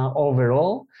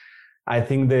overall I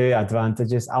think the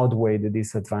advantages outweigh the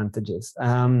disadvantages.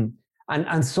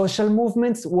 And social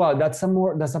movements, well, that's a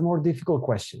more difficult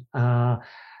question.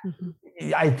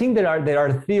 I think there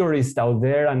are theorists out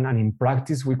there, and in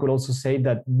practice we could also say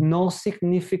that no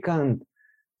significant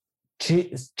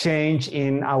change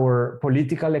in our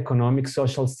political, economic,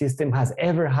 social system has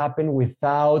ever happened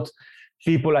without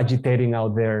people agitating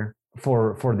out there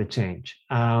for the change.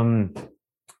 And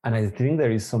I think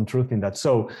there is some truth in that.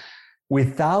 So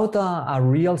without a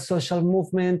real social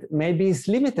movement, maybe it's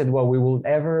limited what we will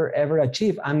ever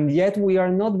achieve. And yet we are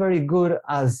not very good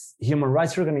as human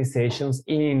rights organizations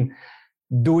in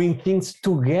doing things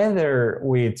together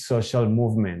with social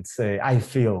movements, I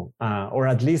feel, or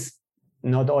at least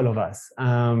not all of us.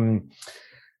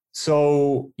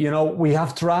 So, we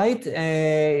have tried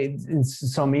in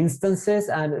some instances,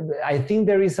 and I think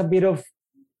there is a bit of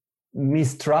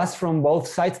mistrust from both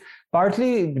sides,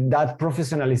 partly that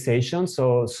professionalization.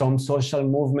 So some social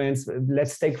movements,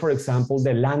 let's take, for example,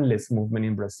 the landless movement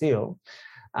in Brazil.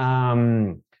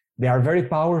 They are very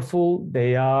powerful.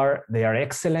 They are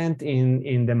excellent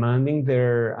in demanding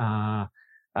their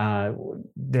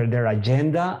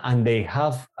agenda, and they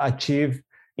have achieved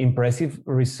impressive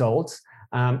results.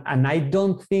 And I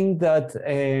don't think that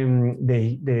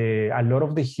a lot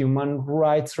of the human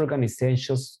rights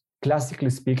organizations, classically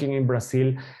speaking, in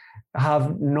Brazil,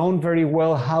 have known very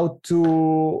well how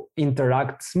to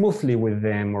interact smoothly with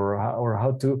them, or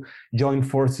how to join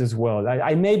forces well.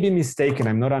 I may be mistaken.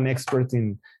 I'm not an expert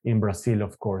in Brazil,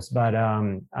 of course, but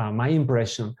my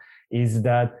impression is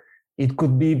that it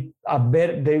could be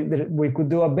we could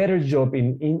do a better job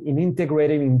in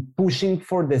integrating, in pushing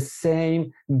for the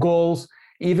same goals,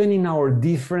 even in our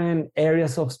different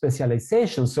areas of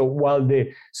specialization. So while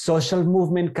the social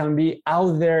movement can be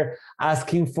out there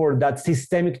asking for that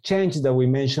systemic change that we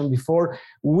mentioned before,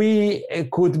 we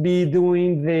could be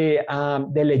doing the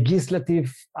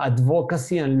legislative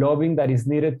advocacy and lobbying that is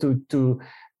needed to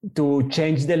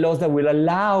change the laws that will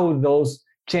allow those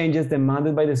changes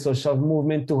demanded by the social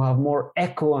movement to have more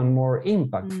echo and more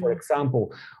impact, for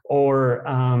example, or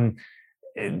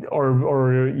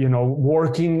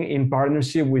working in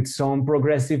partnership with some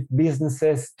progressive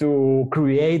businesses to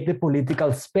create the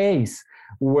political space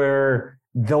where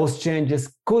those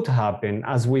changes could happen,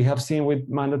 as we have seen with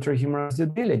mandatory human rights due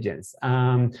diligence,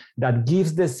 that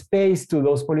gives the space to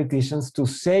those politicians to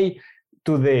say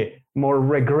to the more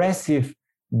regressive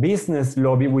business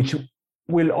lobby, which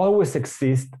will always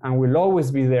exist and will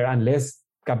always be there unless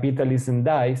capitalism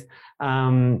dies,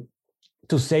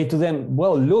 to say to them,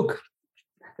 well, look,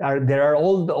 there are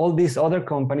all these other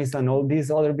companies and all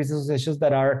these other business associations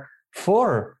that are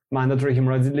for mandatory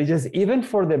human rights due diligence, even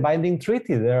for the binding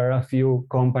treaty. There are a few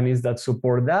companies that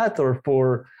support that, or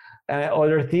for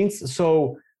other things.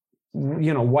 So,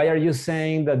 why are you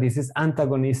saying that this is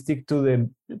antagonistic to the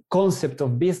concept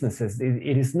of businesses?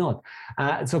 It is not.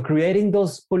 So creating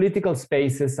those political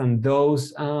spaces and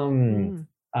those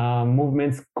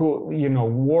movements,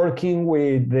 working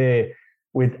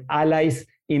with allies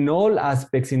in all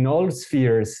aspects, in all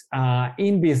spheres,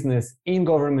 in business, in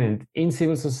government, in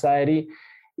civil society,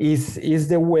 is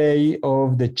the way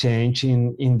of the change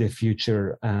in the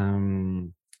future,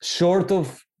 short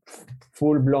of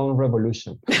full-blown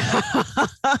revolution.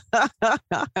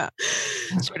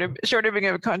 short of being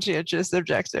a conscientious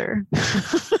objector.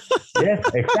 Yes,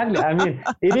 exactly. I mean,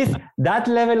 it is that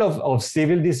level of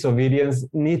civil disobedience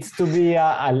needs to be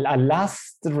a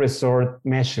last resort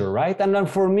measure, right? And then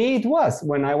for me, it was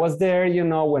when I was there,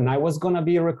 when I was going to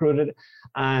be recruited,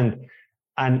 and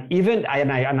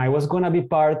I was going to be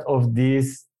part of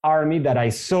this army that I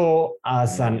saw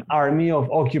as an army of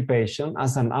occupation,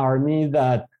 as an army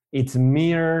that its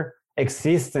mere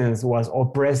existence was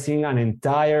oppressing an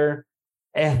entire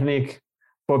ethnic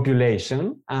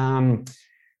population.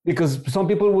 Because some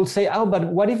people will say, oh, but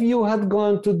what if you had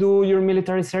gone to do your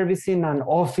military service in an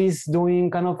office doing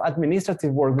kind of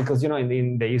administrative work? Because,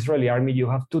 in the Israeli army, you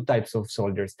have two types of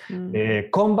soldiers, the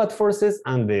combat forces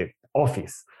and the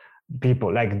office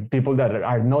people, like people that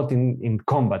are not in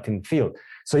combat, in field.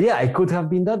 So yeah, I could have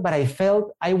been that, but I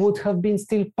felt I would have been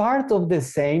still part of the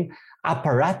same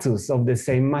apparatus, of the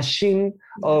same machine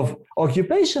of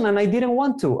occupation, and I didn't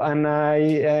want to. And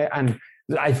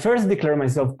I first declared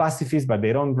myself pacifist, but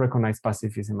they don't recognize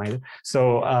pacifism either.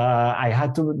 So I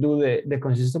had to do the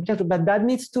conscientious objector, but that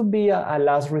needs to be a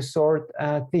last resort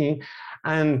thing.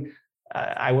 And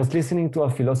I was listening to a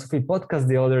philosophy podcast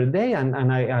the other day,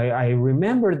 and I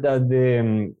remember that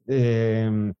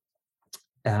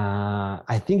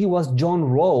I think it was John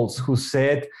Rawls who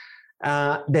said,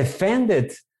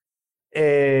 defended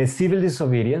civil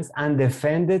disobedience and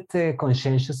defended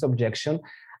conscientious objection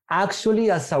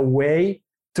actually as a way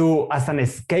as an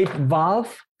escape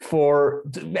valve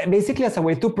basically as a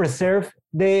way to preserve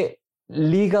the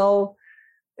legal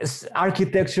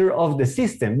architecture of the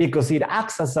system, because it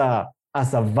acts as a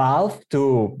valve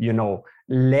to,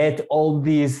 let all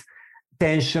this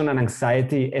tension and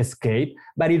anxiety escape.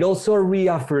 But it also a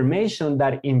reaffirmation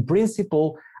that in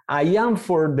principle, I am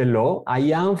for the law, I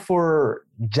am for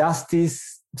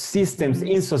justice systems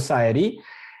in society.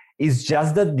 It's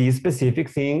just that this specific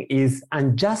thing is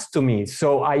unjust to me.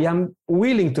 So I am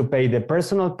willing to pay the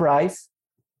personal price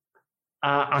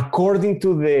according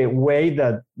to the way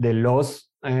that the laws,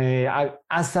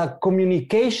 as a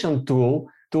communication tool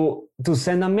to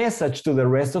send a message to the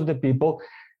rest of the people.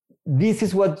 this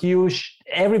is what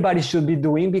everybody should be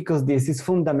doing, because this is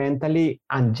fundamentally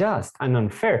unjust and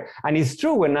unfair. And it's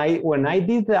true, when I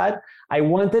did that, I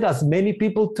wanted as many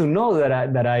people to know that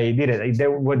I did it.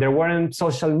 There weren't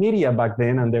social media back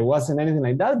then, and there wasn't anything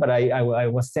like that, but I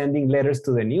was sending letters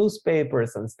to the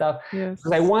newspapers and stuff. Yes.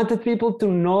 Because I wanted people to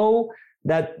know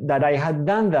that I had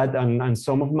done that, and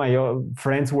some of my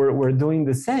friends were doing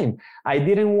the same. I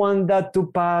didn't want that to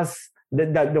pass,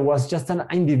 that there was just an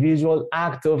individual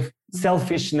act of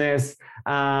selfishness,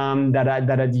 that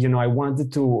I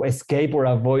wanted to escape or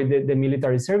avoid the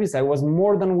military service. I was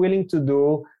more than willing to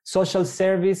do social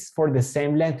service for the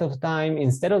same length of time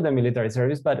instead of the military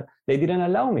service, but they didn't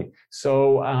allow me.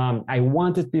 So I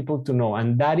wanted people to know,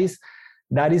 and that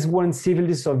is when civil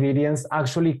disobedience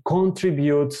actually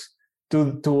contributes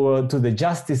to the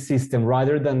justice system,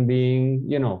 rather than being,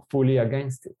 fully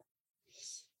against it.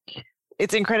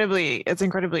 It's incredibly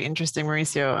interesting,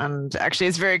 Mauricio, and actually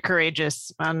it's very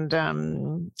courageous, and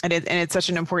it's such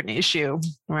an important issue,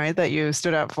 right, that you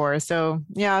stood up for. So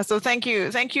thank you,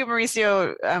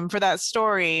 Mauricio, for that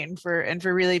story, and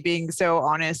for really being so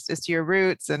honest as to your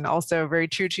roots, and also very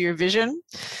true to your vision.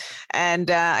 And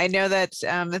I know that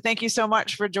thank you so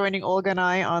much for joining Olga and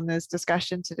I on this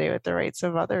discussion today with the rights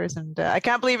of others. And I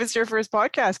can't believe it's your first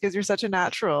podcast, because you're such a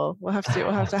natural. We'll have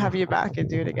to have you back and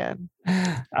do it again.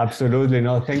 Absolutely.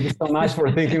 No, thank you so much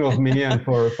for thinking of me and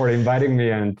for inviting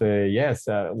me. And yes,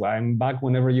 I'm back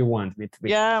whenever you want me to be.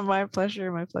 Yeah, my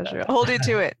pleasure. I'll hold you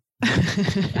to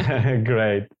it.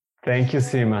 Great. Thank you,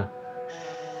 Sima,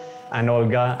 and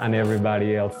Olga, and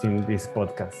everybody else in this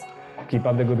podcast. Keep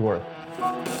up the good work.